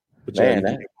 But yeah, Man, you that-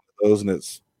 can get one of those, and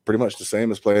it's pretty much the same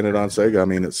as playing it on Sega. I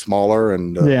mean, it's smaller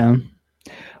and Yeah.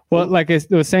 Well, like I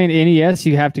was saying, NES,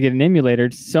 you have to get an emulator.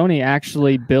 Sony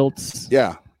actually built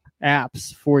yeah.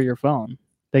 apps for your phone.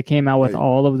 They came out with Right.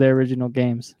 all of their original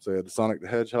games. So you had the Sonic the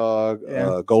Hedgehog,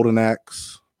 Yeah. Golden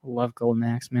Axe. I love Golden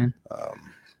Axe, man.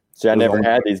 See, I Those never only-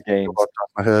 had these games. Off the top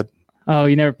of my head. Oh,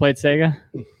 you never played Sega?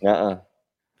 Uh-uh.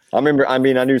 I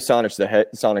knew Sonic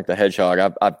the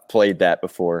Hedgehog. I played that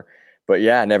before. But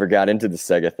yeah, I never got into the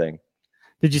Sega thing.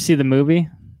 Did you see the movie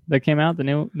that came out? The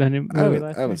new I movie haven't,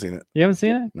 last I haven't year? seen it. You haven't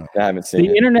seen it? I haven't seen The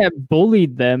it. internet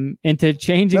bullied them into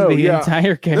changing No, the yeah.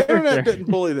 entire The internet character. didn't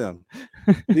bully them.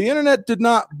 The internet did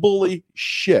not bully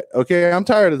shit. Okay. I'm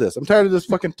tired of this. I'm tired of this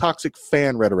fucking toxic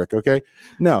fan rhetoric. Okay.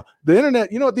 No, the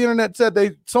internet, you know what the internet said?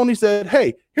 Sony said,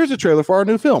 hey, here's a trailer for our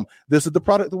new film. This is the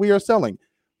product that we are selling.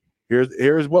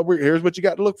 Here's what you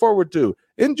got to look forward to.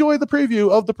 Enjoy the preview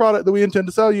of the product that we intend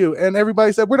to sell you. And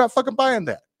everybody said, we're not fucking buying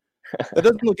that. That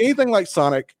doesn't look anything like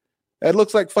Sonic. It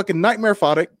looks like fucking Nightmare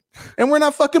Photic. And we're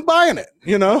not fucking buying it,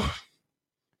 you know?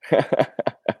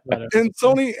 And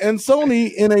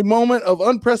Sony, in a moment of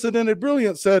unprecedented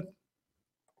brilliance, said,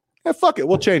 "Hey, fuck it,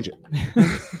 we'll change it,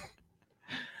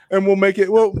 and we'll make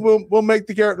it. We'll make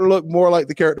the character look more like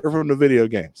the character from the video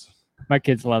games." My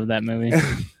kids love that movie.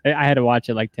 I had to watch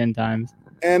it like 10 times.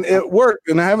 And it worked.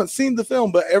 And I haven't seen the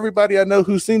film, but everybody I know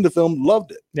who's seen the film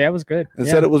loved it Yeah, it was good. and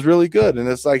Yeah. said it was really good. And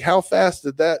it's like, how fast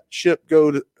did that ship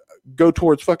go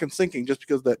towards fucking sinking just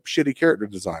because of that shitty character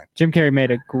design? Jim Carrey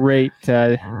made a great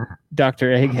Dr.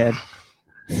 Egghead.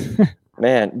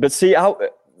 Man, but see,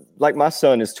 like my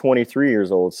son is 23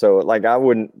 years old, so like I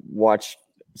wouldn't watch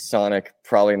Sonic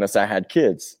probably unless I had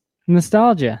kids.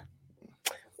 Nostalgia.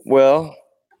 Well,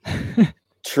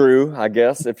 true, I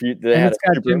guess. If they And had it's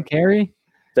got Jim Carrey.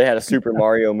 they had a Super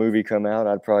Mario movie come out,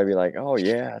 I'd probably be like, "Oh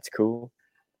yeah, that's cool."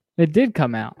 It did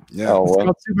come out. Yeah. Oh It's well.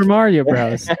 called Super Mario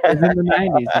Bros. It was in the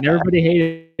 90s, and everybody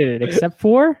hated it except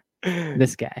for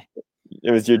this guy.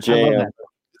 It was your I love jam. that.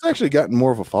 It's actually gotten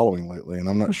more of a following lately, and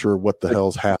I'm not sure what the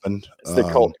hell's happened. It's the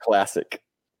cult classic.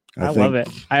 I think love it.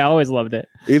 I always loved it.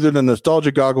 Either the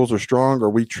nostalgia goggles are strong, or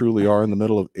we truly are in the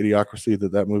middle of idiocracy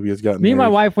that movie has gotten. Me and my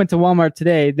made. wife went to Walmart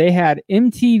today. They had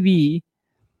MTV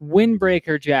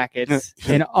windbreaker jackets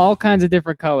in all kinds of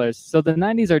different colors. So the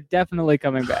 90s are definitely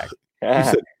coming back. You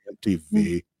said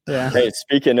MTV. Yeah. Hey,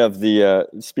 speaking of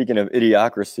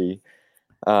idiocracy,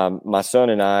 my son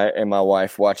and I and my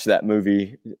wife watched that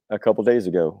movie a couple days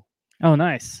ago. Oh,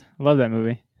 nice. I love that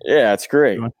movie. Yeah, it's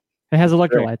great. It has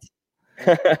electrolytes.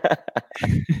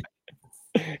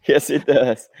 Yes, it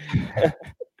does.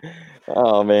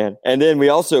 Oh man! And then we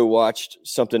also watched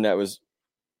something that was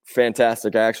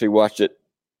fantastic. I actually watched it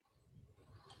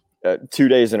 2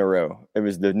 days in a row. It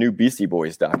was the new Beastie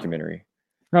Boys documentary.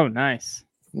 Oh, nice.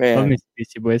 Love Man, me some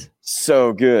Beastie Boys.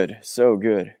 so good, so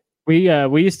good. We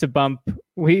used to bump.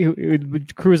 We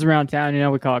would cruise around town. You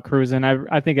know, we call it cruising.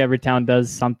 I think every town does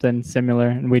something similar,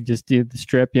 and we just do the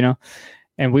strip. You know,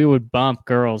 and we would bump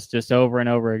Girls just over and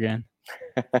over again.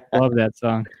 Love that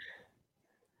song.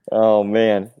 Oh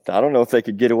man, I don't know if they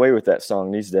could get away with that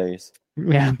song these days.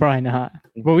 Yeah, probably not.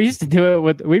 But we used to do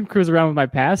it we'd cruise around with my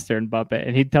pastor and bump it,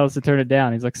 and he'd tell us to turn it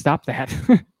down. He's like, "Stop that."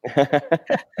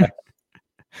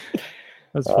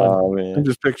 That's fun. Oh I'm man.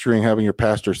 just picturing having your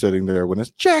pastor sitting there when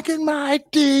it's checking my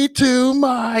D to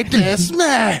my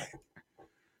dismay.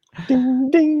 Ding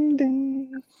ding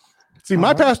ding. See,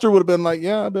 my pastor would have been like,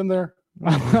 "Yeah, I've been there.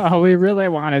 All we really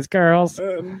want is girls.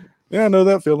 Yeah, I know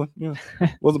that feeling. Yeah,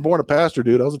 wasn't born a pastor,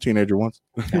 dude. I was a teenager once.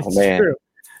 Oh It's man. true.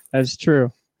 That's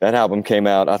true. That album came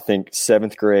out, I think,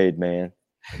 7th grade, man.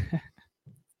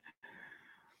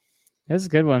 That's a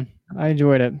good one. I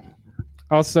enjoyed it.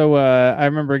 Also, I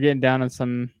remember getting down on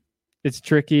some It's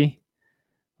Tricky.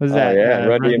 Was Oh, that yeah,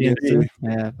 Run Run DMC. DMC?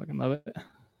 Yeah, I fucking love it.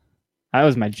 That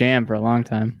was my jam for a long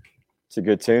time. It's a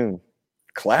good tune.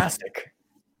 Classic.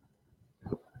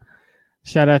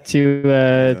 Shout out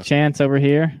to Chance over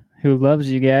here who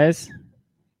loves you guys.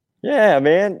 Yeah,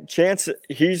 man. Chance,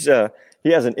 he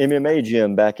has an MMA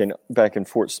gym back in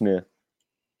Fort Smith.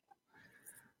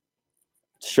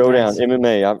 Showdown Nice.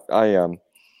 MMA.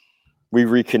 We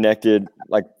reconnected.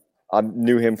 Like, I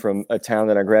knew him from a town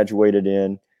that I graduated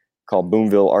in called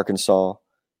Boonville, Arkansas.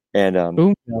 And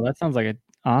Boomville, that sounds like an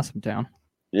awesome town.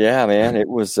 yeah, man, it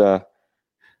was.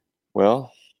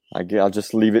 Well, I'll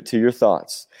just leave it to your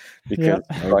thoughts because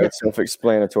it's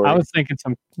self-explanatory. I was thinking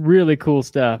some really cool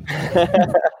stuff.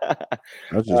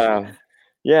 That's just,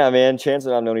 Yeah, man. Chance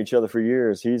and I've known each other for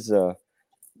years.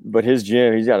 But his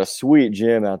gym, he's got a sweet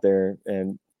gym out there,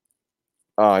 and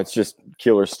it's just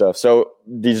killer stuff. So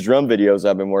these drum videos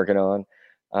I've been working on,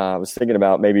 I was thinking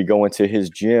about maybe going to his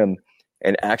gym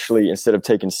and actually, instead of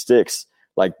taking sticks,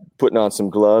 like putting on some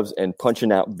gloves and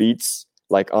punching out beats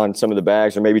like on some of the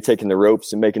bags, or maybe taking the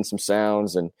ropes and making some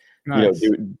sounds and Nice.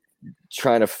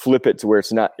 trying to flip it to where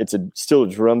it's still a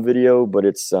drum video, but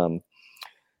it's I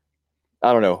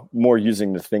don't know, more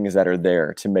using the things that are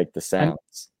there to make the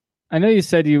sounds. I know you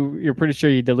said you're pretty sure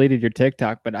you deleted your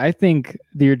TikTok, but I think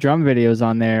your drum videos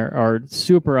on there are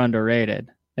super underrated.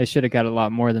 They should have got a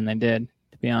lot more than they did,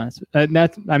 to be honest.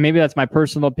 Maybe that's my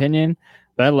personal opinion,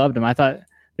 but I loved them. I thought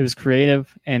it was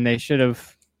creative, and they should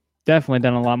have definitely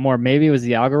done a lot more. Maybe it was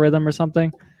the algorithm or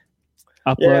something.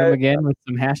 Upload them again with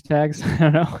some hashtags. I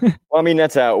don't know. Well, I mean,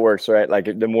 that's how it works, right?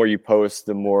 Like the more you post,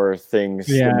 the more things.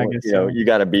 Yeah, the more, I guess so.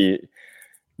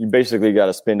 You basically got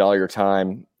to spend all your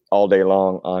time all day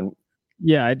long on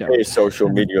Yeah, I don't. a social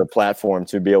media platform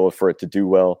to be able for it to do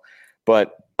well.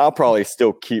 But I'll probably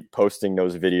still keep posting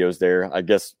those videos there. I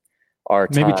guess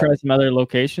Maybe try some other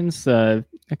locations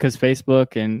because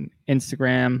Facebook and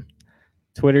Instagram,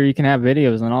 Twitter, you can have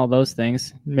videos on all those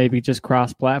things. Maybe just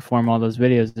cross-platform all those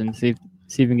videos and see if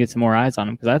you can get some more eyes on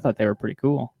them, because I thought they were pretty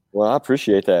cool. Well, I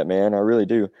appreciate that, man. I really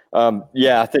do. I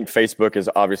think Facebook is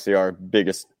obviously our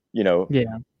biggest,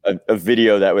 a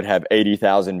video that would have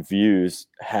 80,000 views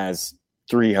has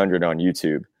 300 on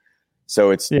YouTube.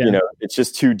 So it's, it's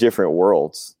just two different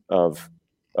worlds of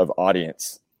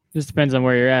audience. Just depends on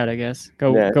where you're at, I guess.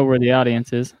 Go where the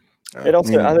audience is. It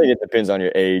also, I think it depends on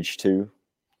your age too.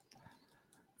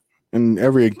 And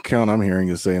every account I'm hearing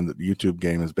is saying that the YouTube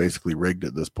game is basically rigged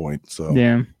at this point. So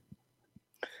yeah,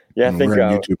 I think we're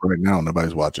on YouTube right now.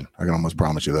 Nobody's watching. I can almost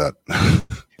promise you that.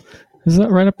 Is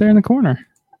that right up there in the corner?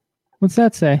 What's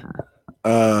that say?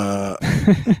 I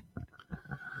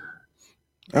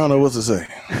don't know what to say.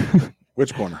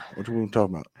 Which corner? Which one are we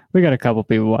talking about? We got a couple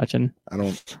people watching.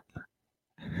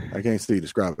 I can't see.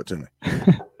 Describe it to me.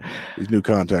 These new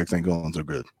contacts ain't going so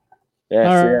good. Yeah,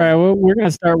 all right. Well, we're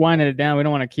gonna start winding it down. We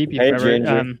don't want to keep you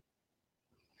forever.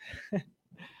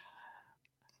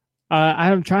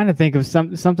 I'm trying to think of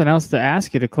something else to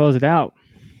ask you to close it out.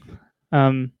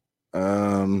 This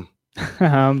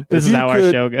is how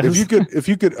our show goes. If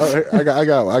you could, I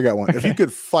got one. If you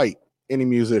could fight any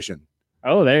musician.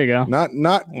 Oh, there you go.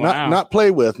 Not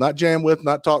play with, not jam with,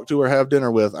 not talk to or have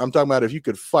dinner with. I'm talking about if you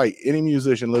could fight any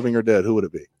musician, living or dead, who would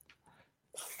it be?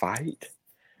 Fight,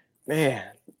 man.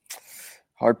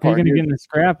 Hard Who are part. you gonna get in the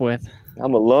scrap with?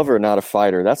 I'm a lover, not a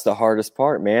fighter. That's the hardest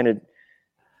part, man.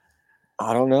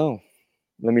 I don't know.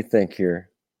 Let me think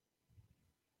here.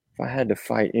 If I had to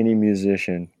fight any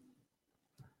musician,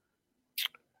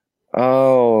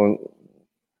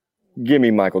 give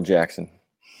me Michael Jackson.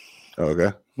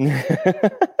 Okay.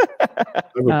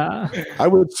 I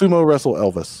would sumo wrestle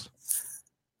Elvis.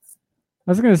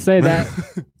 I was gonna say that.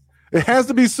 It has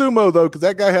to be sumo though, because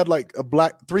that guy had like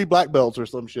 3 black belts or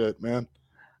some shit, man.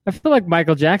 I feel like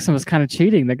Michael Jackson was kind of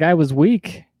cheating. The guy was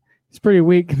weak. He's pretty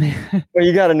weak, man. Well,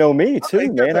 you got to know me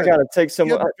too, man. I got to take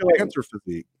some. I feel like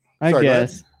physique. I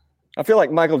guess. I feel like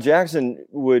Michael Jackson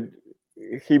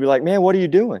he'd be like, "Man, what are you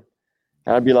doing?"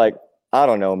 And I'd be like, "I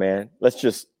don't know, man. Let's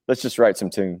just write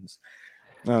some tunes."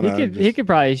 He could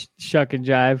probably shuck and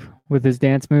jive with his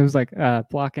dance moves, like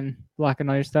blocking all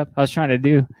your stuff. I was trying to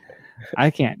do I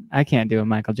can't do a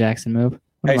Michael Jackson move.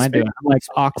 What Hey, am I doing? I'm like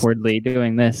awkwardly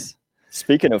doing this.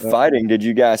 Speaking of fighting, did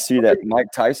you guys see that Mike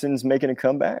Tyson's making a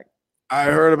comeback? I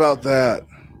heard about that.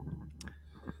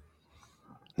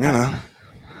 You know,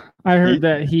 I heard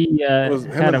that he it was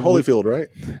him had and a Holyfield, right?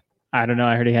 I don't know.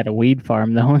 I heard he had a weed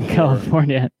farm though in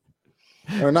California.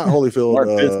 Or not Holyfield. Smart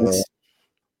business.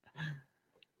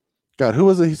 God, who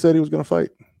was it he said he was going to fight?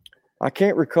 I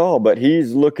can't recall, but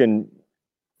he's looking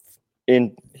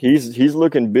he's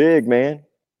looking big, man.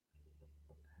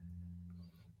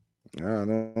 I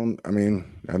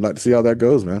mean, I'd like to see how that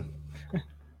goes, man.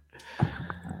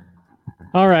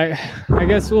 All right, I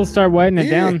guess we'll start writing it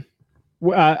down.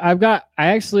 I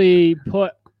actually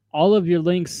put all of your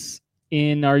links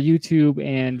in our YouTube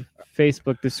and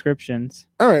Facebook descriptions.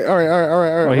 All right.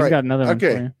 Oh, he's got another one.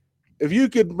 Okay. For you. If you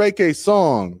could make a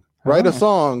song, write a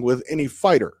song with any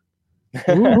fighter,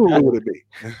 who would it be?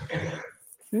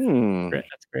 Great.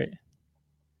 That's great.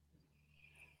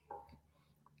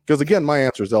 Because again, my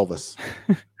answer is Elvis.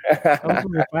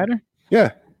 Ultimate Fighter?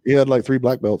 Yeah, he had like 3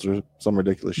 black belts or some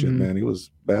ridiculous shit, Mhm. man. He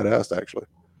was badass, actually.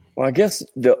 Well, I guess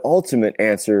the ultimate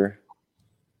answer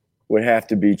would have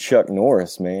to be Chuck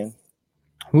Norris, man.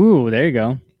 Ooh, there you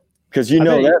go. Because you I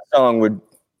know bet that song would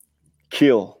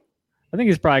kill. I think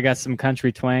he's probably got some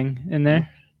country twang in there.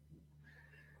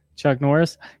 Chuck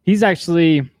Norris. He's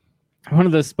actually one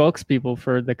of the spokespeople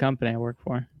for the company I work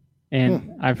for.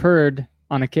 And I've heard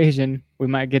on occasion we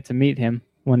might get to meet him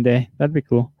one day. That'd be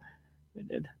cool. They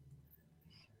did.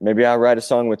 Maybe I'll write a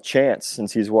song with Chance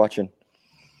since he's watching.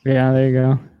 Yeah, there you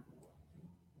go.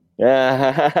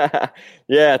 Yeah,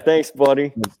 yeah. Thanks,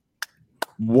 buddy.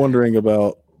 Wondering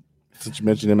about, since you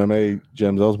mentioned MMA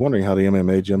gyms, I was wondering how the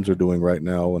MMA gyms are doing right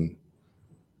now. And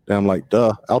I'm like,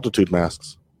 duh, altitude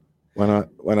masks. Why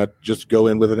not just go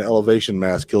in with an elevation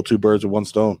mask, kill 2 birds with 1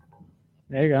 stone?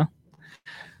 There you go.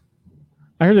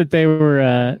 I heard that they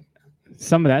were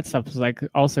some of that stuff was like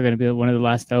also going to be one of the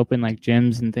last to open, like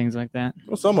gyms and things like that.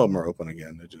 Well, some of them are open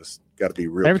again. They just got to be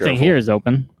real Everything careful. here is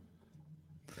open.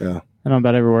 Yeah. I don't know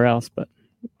about everywhere else, but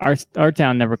our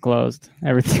town never closed.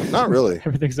 Everything. Not really.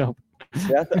 Everything's open.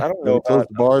 Yeah, I don't They know closed about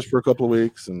the bars for a couple of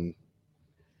weeks, and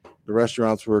the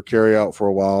restaurants were carry out for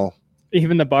a while.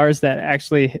 Even the bars that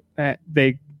actually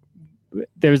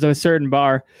there's a certain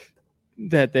bar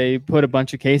that they put a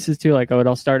bunch of cases to, like, oh, it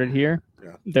all started here.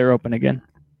 Yeah. They're open again.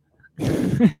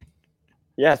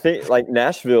 Yeah, I think like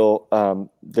Nashville,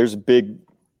 there's big,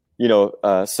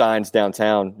 signs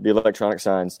downtown, the electronic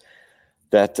signs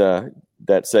that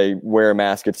say wear a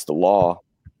mask, it's the law.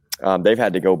 They've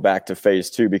had to go back to phase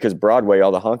 2 because Broadway,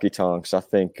 all the honky tonks. I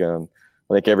think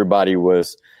everybody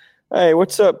was, hey,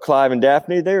 what's up, Clive and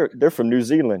Daphne? They're from New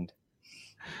Zealand.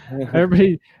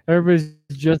 Everybody's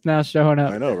just now showing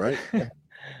up. I know, right?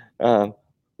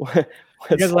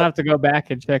 You guys will have to go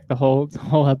back and check the whole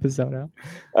episode out.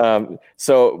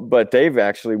 But they've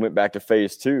actually went back to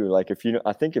phase 2. Like if you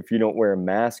don't wear a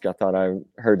mask, I thought I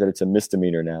heard that it's a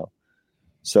misdemeanor now.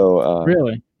 So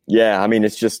Really? yeah, I mean,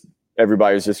 it's just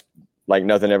everybody's just like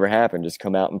nothing ever happened, just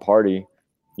come out and party,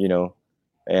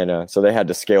 and so they had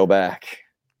to scale back.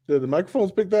 Did the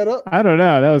microphones pick that up? I don't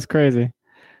know. That was crazy.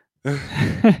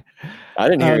 I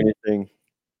didn't hear anything.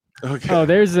 Okay. Oh,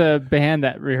 there's a band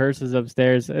that rehearses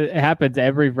upstairs. It happens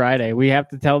every Friday. We have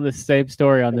to tell the same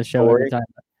story on the show every time.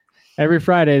 Every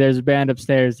Friday, there's a band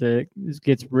upstairs that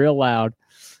gets real loud.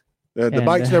 The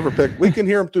mics never pick. We can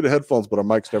hear them through the headphones, but our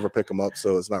mics never pick them up,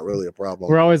 so it's not really a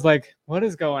problem. We're always like, what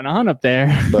is going on up there?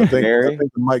 But I think the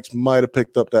mics might have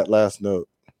picked up that last note.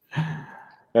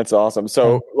 That's awesome.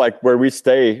 So like where we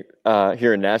stay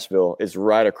here in Nashville is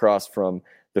right across from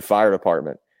the fire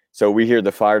department. So we hear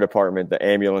the fire department, the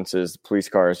ambulances, the police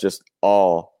cars, just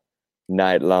all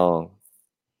night long.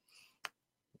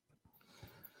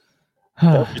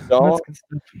 Man,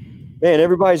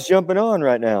 everybody's jumping on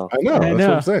right now. I know.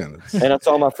 That's what I'm saying. And I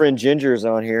saw my friend Ginger's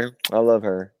on here. I love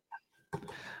her.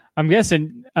 I'm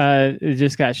guessing it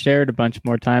just got shared a bunch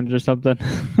more times or something.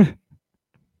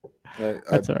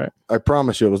 That's all right. I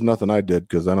promise you it was nothing I did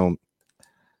because I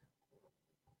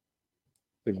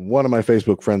think one of my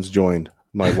Facebook friends joined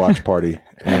my watch party.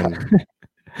 And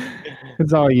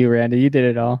it's all you, Randy. You did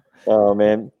it all. Oh,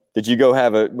 man. Did you go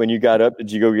when you got up,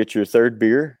 did you go get your 3rd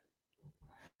beer?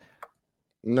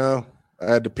 No,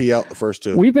 I had to pee out the first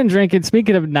 2. We've been drinking,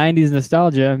 speaking of 90s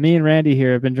nostalgia, me and Randy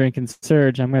here have been drinking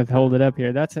Surge. I'm going to hold it up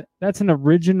here. That's an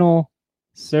original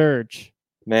Surge.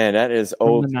 Man, that is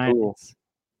old school.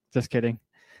 Just kidding.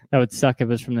 That would suck if it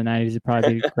was from the 90s. It'd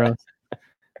probably be gross.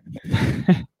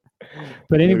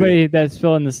 But anybody that's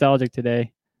feeling nostalgic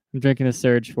today, I'm drinking a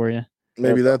Surge for you.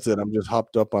 Maybe that's it. I'm just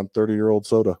hopped up on 30-year-old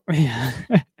soda. Yeah.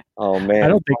 Oh man, I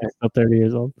don't think it's still 30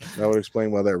 years old. That would explain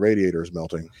why that radiator is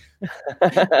melting.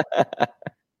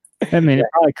 I mean, it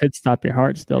probably could stop your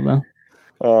heart still, though.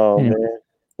 Oh Yeah. man,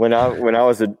 when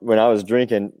I was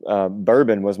drinking,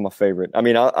 bourbon was my favorite. I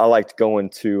mean, I liked going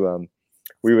to.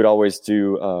 We would always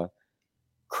do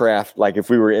craft. Like if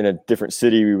we were in a different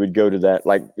city, we would go to that.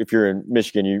 Like if you're in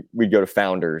Michigan, we'd go to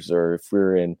Founders, or if we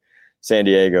were in San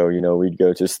Diego, we'd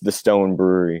go to the Stone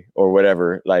Brewery or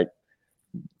whatever. Like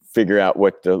figure out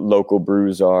what the local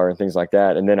brews are and things like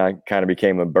that. And then I kind of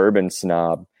became a bourbon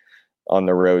snob on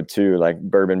the road too. Like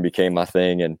bourbon became my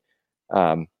thing, and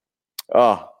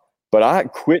but I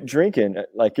quit drinking.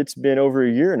 Like it's been over a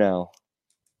year now.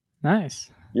 Nice.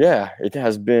 Yeah, it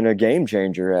has been a game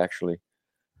changer, actually.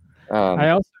 I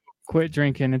also quit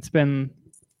drinking. It's been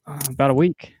about a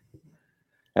week.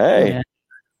 Hey. Yeah.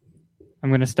 I'm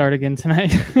going to start again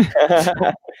tonight.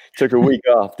 Took a week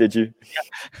off, did you?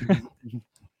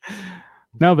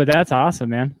 No, but that's awesome,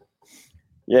 man.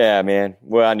 Yeah, man.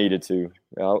 Well, I needed to.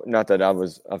 Not that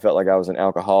I felt like I was an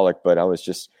alcoholic, but I was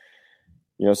just,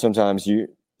 sometimes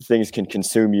things can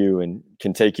consume you and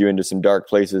can take you into some dark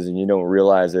places, and you don't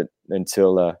realize it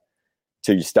until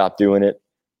you stop doing it.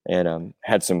 And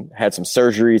had some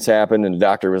surgeries happen, and the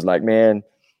doctor was like, "Man,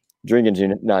 drinking's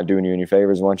not doing you any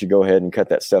favors. Why don't you go ahead and cut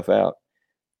that stuff out?"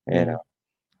 And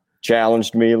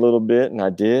challenged me a little bit, and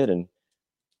I did. And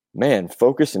man,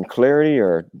 focus and clarity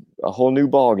are a whole new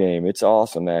ball game. It's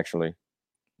awesome, actually.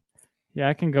 Yeah,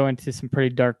 I can go into some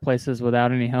pretty dark places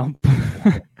without any help.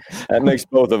 That makes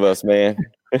both of us, man.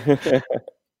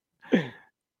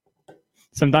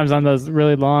 Sometimes on those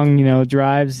really long,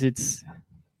 drives, it's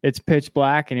pitch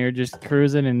black and you're just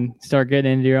cruising and start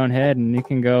getting into your own head, and you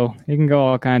can go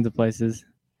all kinds of places.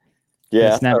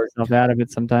 Yeah, snap yourself out of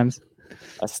it sometimes.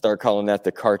 I start calling that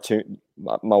the cartoon.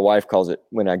 My wife calls it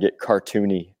when I get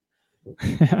cartoony.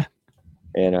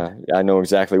 And I know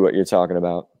exactly what you're talking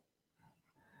about.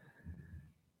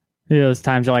 Yeah, those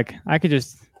times you're like, I could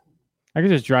just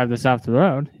drive this off the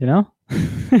road,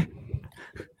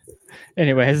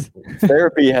 Anyways,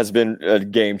 therapy has been a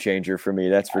game changer for me.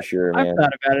 That's for sure, man. I've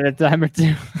thought about it a time or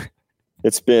two.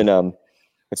 It's been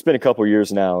a couple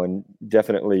years now, and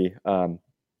definitely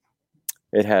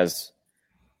it has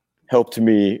helped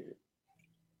me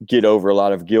get over a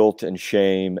lot of guilt and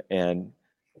shame, and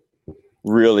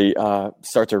really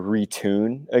start to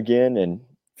retune again and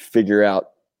figure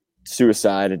out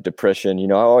suicide and depression.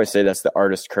 I always say that's the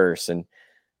artist curse, and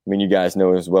I mean, you guys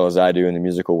know as well as I do in the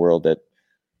musical world that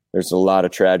there's a lot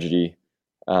of tragedy.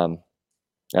 I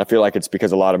feel like it's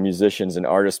because a lot of musicians and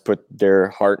artists put their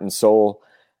heart and soul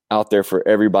out there for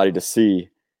everybody to see,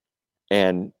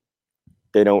 and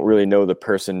they don't really know the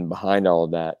person behind all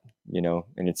of that, and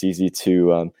it's easy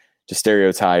to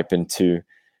stereotype and to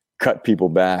cut people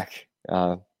back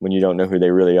when you don't know who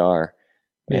they really are.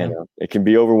 Yeah. And it can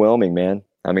be overwhelming, man.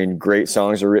 I mean, great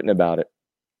songs are written about it.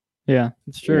 Yeah,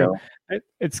 it's true.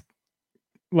 It's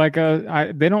like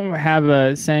they don't have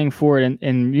a saying for it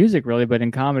in music really, but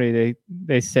in comedy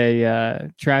they say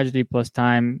tragedy plus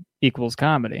time equals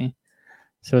comedy.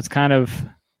 So it's kind of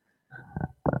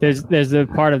there's a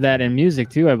part of that in music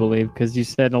too, I believe, because you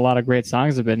said a lot of great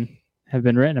songs have been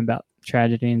written about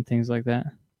tragedy and things like that.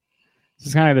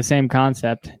 It's kind of the same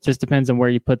concept. It just depends on where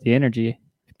you put the energy.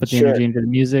 Put the energy into the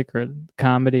music or the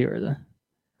comedy or the.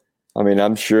 I mean,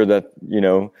 I'm sure that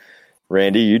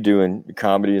Randy, you doing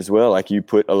comedy as well. Like you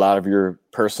put a lot of your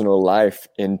personal life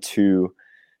into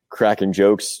cracking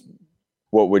jokes.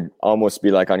 What would almost be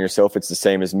like on yourself. It's the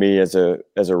same as me as a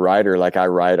writer. Like I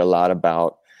write a lot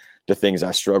about the things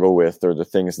I struggle with or the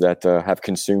things that have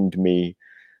consumed me.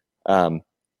 And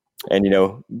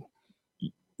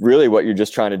really what you're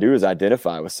just trying to do is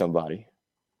identify with somebody.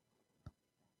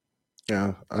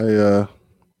 Yeah. I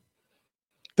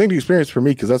think the experience for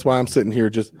me, because that's why I'm sitting here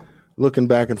just looking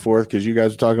back and forth, because you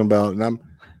guys are talking about, and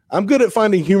I'm good at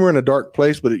finding humor in a dark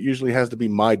place, but it usually has to be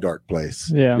my dark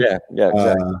place. Yeah,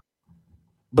 exactly.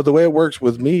 But the way it works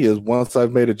with me is once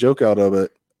I've made a joke out of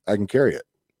it, I can carry it.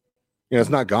 It's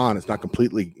not gone. It's not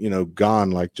completely,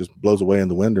 gone, like just blows away in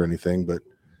the wind or anything. But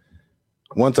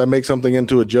once I make something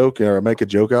into a joke or I make a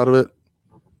joke out of it,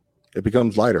 it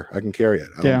becomes lighter. I can carry it.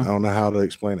 I don't know how to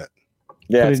explain it.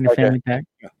 Yeah, put it in your family pack.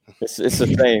 It's the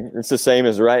same. It's the same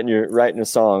as writing a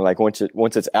song. Like once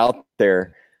it's out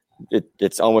there,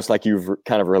 it's almost like you've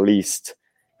kind of released,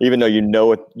 even though you know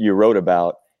what you wrote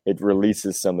about. It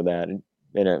releases some of that in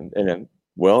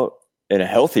a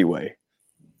healthy way.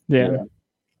 Yeah.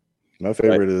 My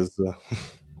favorite is.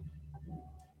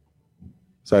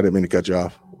 Sorry, I didn't mean to cut you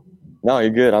off. No,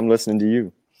 you're good. I'm listening to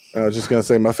you. I was just gonna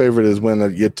say my favorite is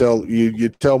when you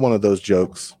tell one of those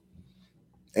jokes,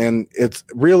 and it's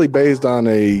really based on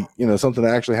a, you know, something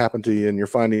that actually happened to you, and you're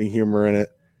finding humor in it,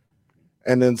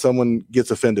 and then someone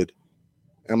gets offended.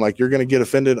 I'm like, you're gonna get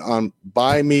offended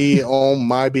by me on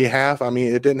my behalf? I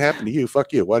mean, it didn't happen to you.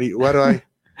 Fuck you. Why do I?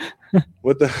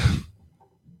 What the?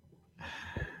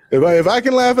 If I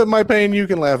can laugh at my pain, you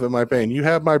can laugh at my pain. You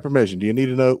have my permission. Do you need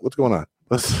to know what's going on?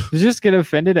 Did you just get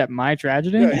offended at my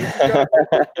tragedy? Yeah,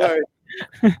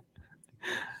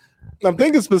 I'm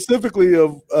thinking specifically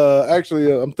of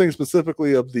I'm thinking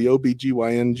specifically of the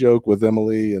OBGYN joke with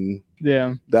Emily and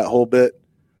that whole bit.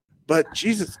 But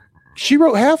Jesus, she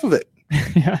wrote half of it.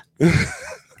 Yeah.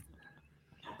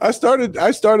 I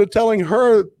started telling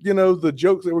her, you know, the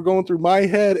jokes that were going through my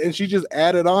head, and she just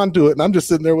added on to it, and I'm just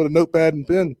sitting there with a notepad and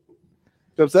pen.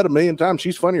 I've said a million times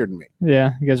she's funnier than me.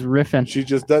 Yeah, you guys riffing. She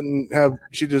just doesn't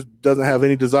have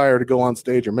any desire to go on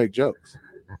stage or make jokes.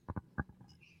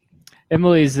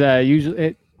 Emily's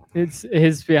usually it's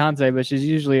his fiance, but she's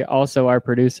usually also our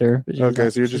producer.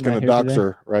 Okay, so you're just going to dox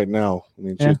her right now. I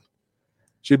mean,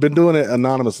 she'd been doing it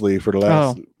anonymously for the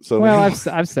last. Oh. So well,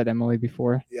 I've said Emily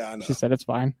before. Yeah, I know. She said it's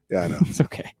fine. Yeah, I know. It's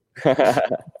okay. I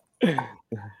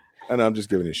know. I'm just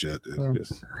giving you shit, dude.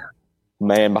 Just...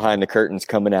 Man behind the curtains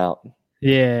coming out.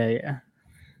 Yeah.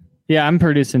 I'm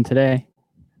producing today.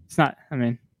 It's not. I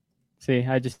mean, see,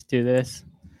 I just do this.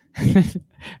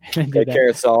 Take care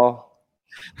of Saul.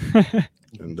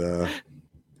 And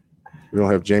we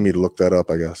don't have Jamie to look that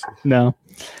up, I guess. No.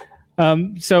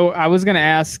 So I was gonna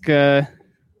ask,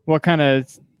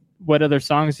 what other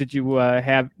songs did you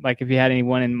have? Like, if you had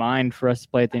anyone in mind for us to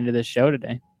play at the end of this show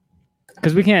today,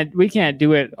 because we can't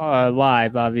do it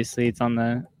live. Obviously, it's on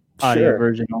the audio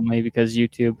version only because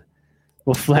YouTube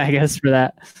will flag us for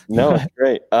that. No, it's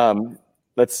great.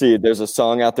 Let's see. There's a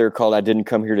song out there called "I Didn't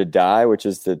Come Here to Die," which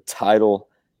is the title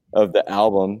of the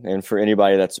album. And for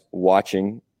anybody that's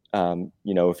watching,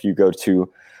 if you go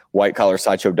to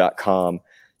whitecollarsideshow.com,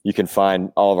 you can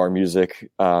find all of our music.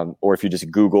 Or if you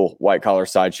just Google White Collar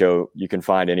Sideshow, you can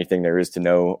find anything there is to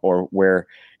know or where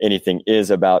anything is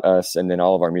about us. And then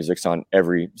all of our music's on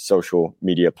every social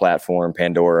media platform,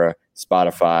 Pandora,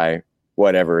 Spotify,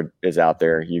 whatever is out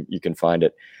there, you can find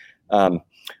it. I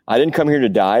Didn't Come Here to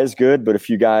Die is good, but if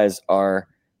you guys are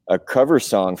a cover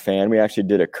song fan, we actually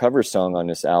did a cover song on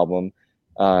this album.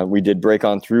 We did Break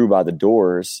On Through by The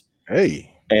Doors.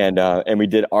 Hey. And we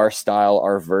did Our Style,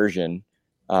 Our Version,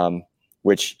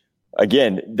 which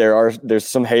again, there's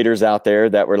some haters out there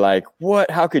that were like,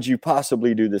 what, how could you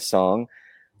possibly do this song?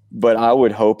 But I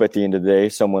would hope at the end of the day,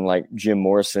 someone like Jim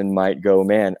Morrison might go,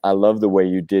 man, I love the way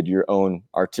you did your own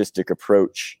artistic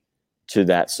approach to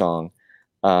that song.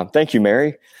 Thank you,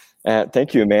 Mary.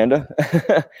 Thank you, Amanda.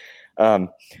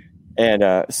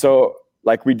 So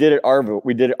like we did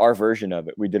our version of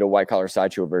it. We did a White Collar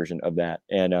Sideshow version of that.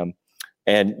 And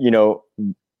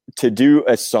to do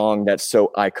a song that's so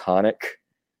iconic,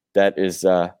 that is,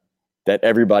 that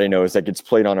everybody knows, that gets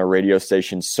played on a radio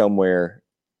station somewhere,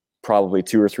 probably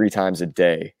 2 or 3 times a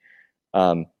day.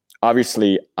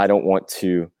 Obviously I don't want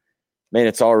to, man,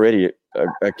 it's already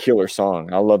a killer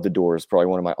song. I love The Doors, probably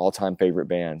one of my all-time favorite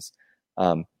bands.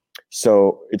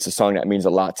 So it's a song that means a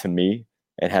lot to me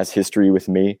and has history with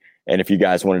me. And if you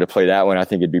guys wanted to play that one, I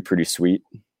think it'd be pretty sweet.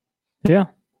 Yeah,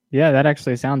 that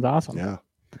actually sounds awesome. Yeah,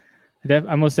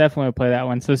 I most definitely will play that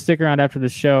one. So stick around after the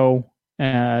show.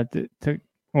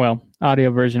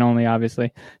 Audio version only,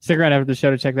 obviously. Stick around after the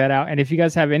show to check that out. And if you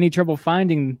guys have any trouble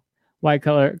finding White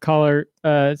Collar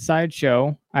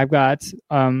Sideshow, I've got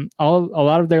a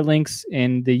lot of their links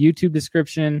in the YouTube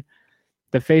description,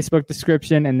 the Facebook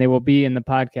description, and they will be in the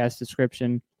podcast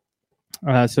description.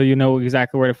 So you know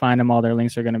exactly where to find them. All their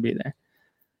links are going to be there.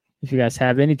 If you guys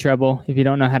have any trouble, if you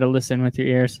don't know how to listen with your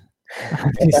ears,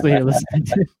 obviously you're listening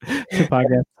to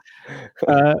podcast.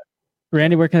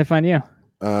 Randy, where can I find you?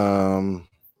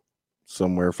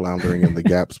 Somewhere floundering in the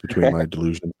gaps between my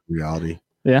delusion and reality.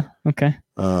 Yeah. Okay.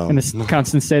 In a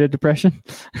constant state of depression.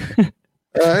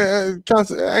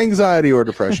 Constant anxiety or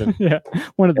depression. Yeah,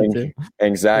 one of the two.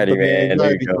 Anxiety, man.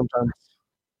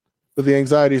 But the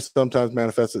anxiety sometimes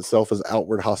manifests itself as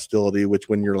outward hostility, which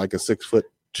when you're like a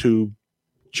 6'2"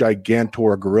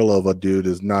 gigantor gorilla of a dude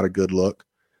is not a good look.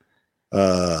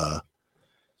 And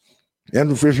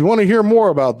if you want to hear more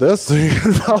about this, you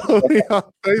can follow me on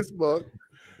Facebook.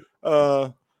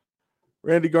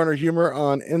 Randy Garner Humor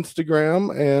on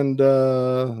Instagram, and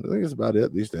I think that's about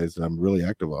it these days that I'm really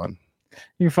active on.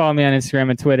 You can follow me on Instagram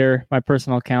and Twitter. My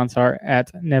personal accounts are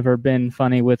at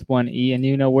NeverBeenFunny with 1 E, and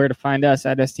you know where to find us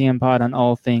at STM Pod on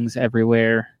all things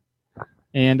everywhere.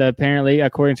 And apparently,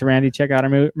 according to Randy, check out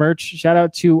our merch. Shout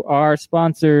out to our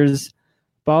sponsors,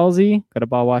 ballsy. Go to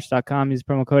ballwash.com. Use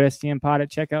promo code STMPod at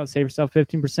checkout. Save yourself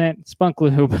 15%. Spunk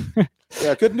Lube.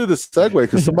 Yeah, I couldn't do the segue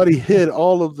because somebody hid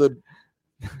all of the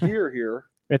gear here.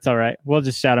 It's all right. We'll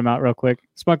just shout them out real quick.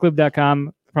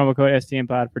 Spunklube.com. Promo code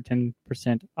STMPod for 10%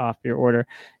 off your order.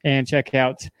 And check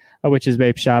out Witch's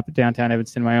Vape Shop, downtown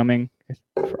Evanston, Wyoming.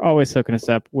 For always hooking us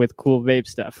up with cool vape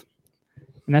stuff.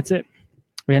 And that's it.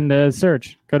 We had to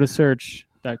search. Go to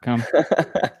search.com.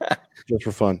 Just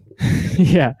for fun.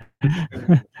 Yeah.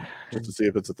 Just to see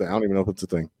if it's a thing. I don't even know if it's a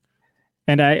thing.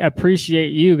 And I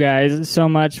appreciate you guys so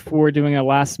much for doing a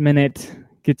last minute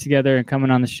get together and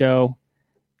coming on the show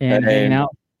and hanging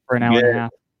out for an hour and a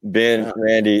half. Ben,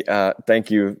 Randy, thank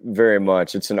you very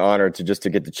much. It's an honor to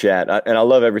get to chat. And I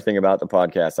love everything about the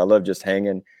podcast. I love just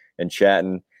hanging and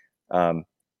chatting.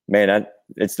 Man,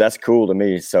 that's cool to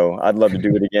me. So I'd love to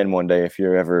do it again one day if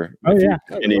you're ever.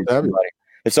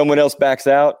 If someone else backs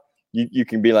out, you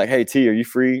can be like, "Hey, T, are you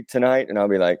free tonight?" And I'll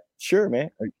be like, "Sure, man."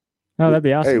 Oh, that'd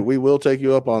be awesome. Hey, we will take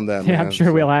you up on that. Yeah, man. I'm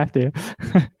sure we'll have to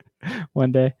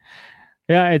one day.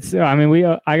 Yeah,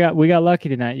 we got lucky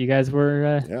tonight. You guys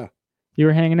were you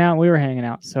were hanging out, and we were hanging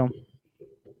out. So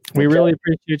we really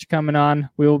appreciate you coming on.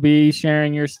 We will be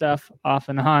sharing your stuff off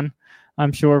and on,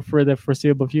 I'm sure, for the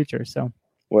foreseeable future. So,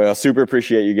 well, super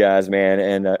appreciate you guys, man.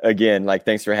 And again,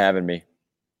 thanks for having me.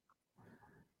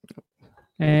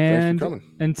 And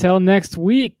until next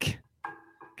week,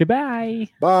 goodbye.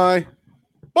 Bye.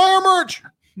 Buy our merch.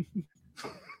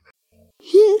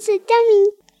 He's a dummy.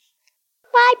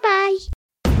 Bye-bye.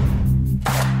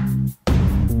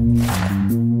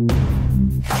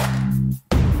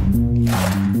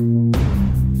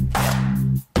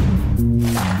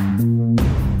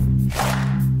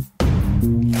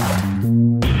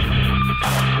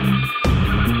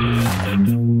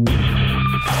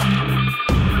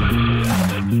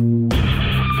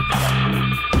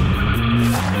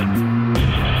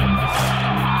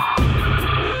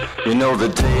 You know the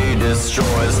day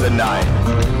destroys the night.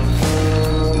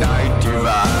 Night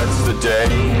divides the day.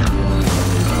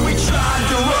 We tried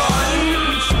to run.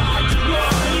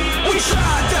 We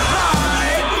tried to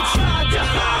hide.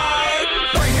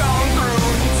 Break on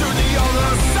through to the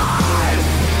other side.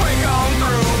 Break on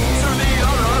through to the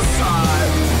other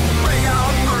side. Break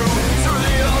on through to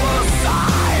the other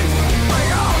side.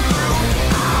 Break on through.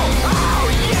 Ow, ow,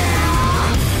 yeah.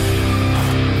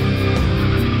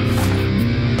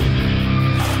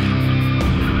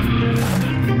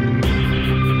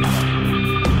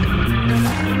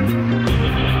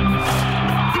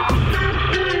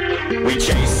 We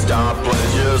chased our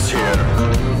pleasures here,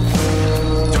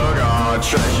 dug our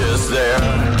treasures there.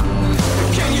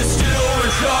 Can you still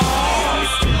recall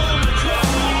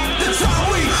the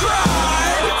time we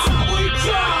cried?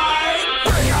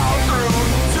 Break on through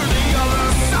to the other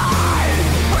side.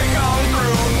 Break on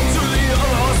through to the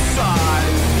other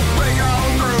side. Break on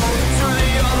through to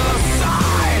the other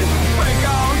side. Break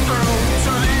on through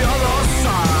to the other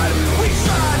side. We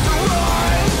tried to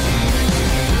run.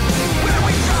 When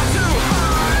we tried to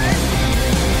hide.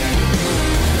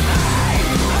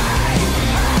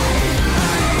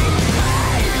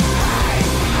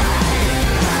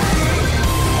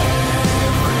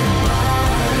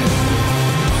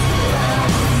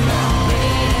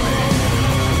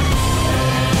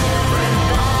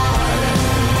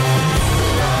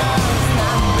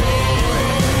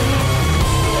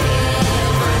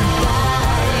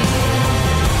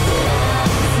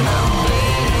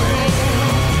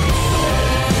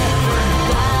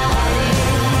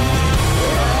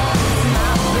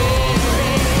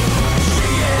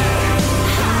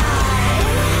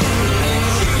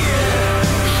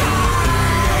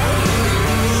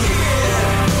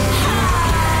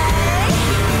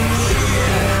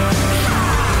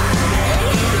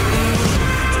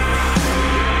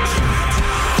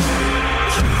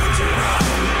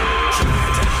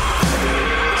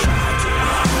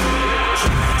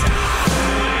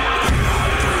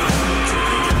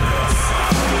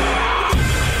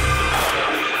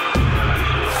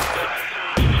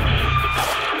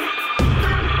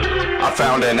 I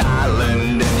found an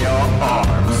island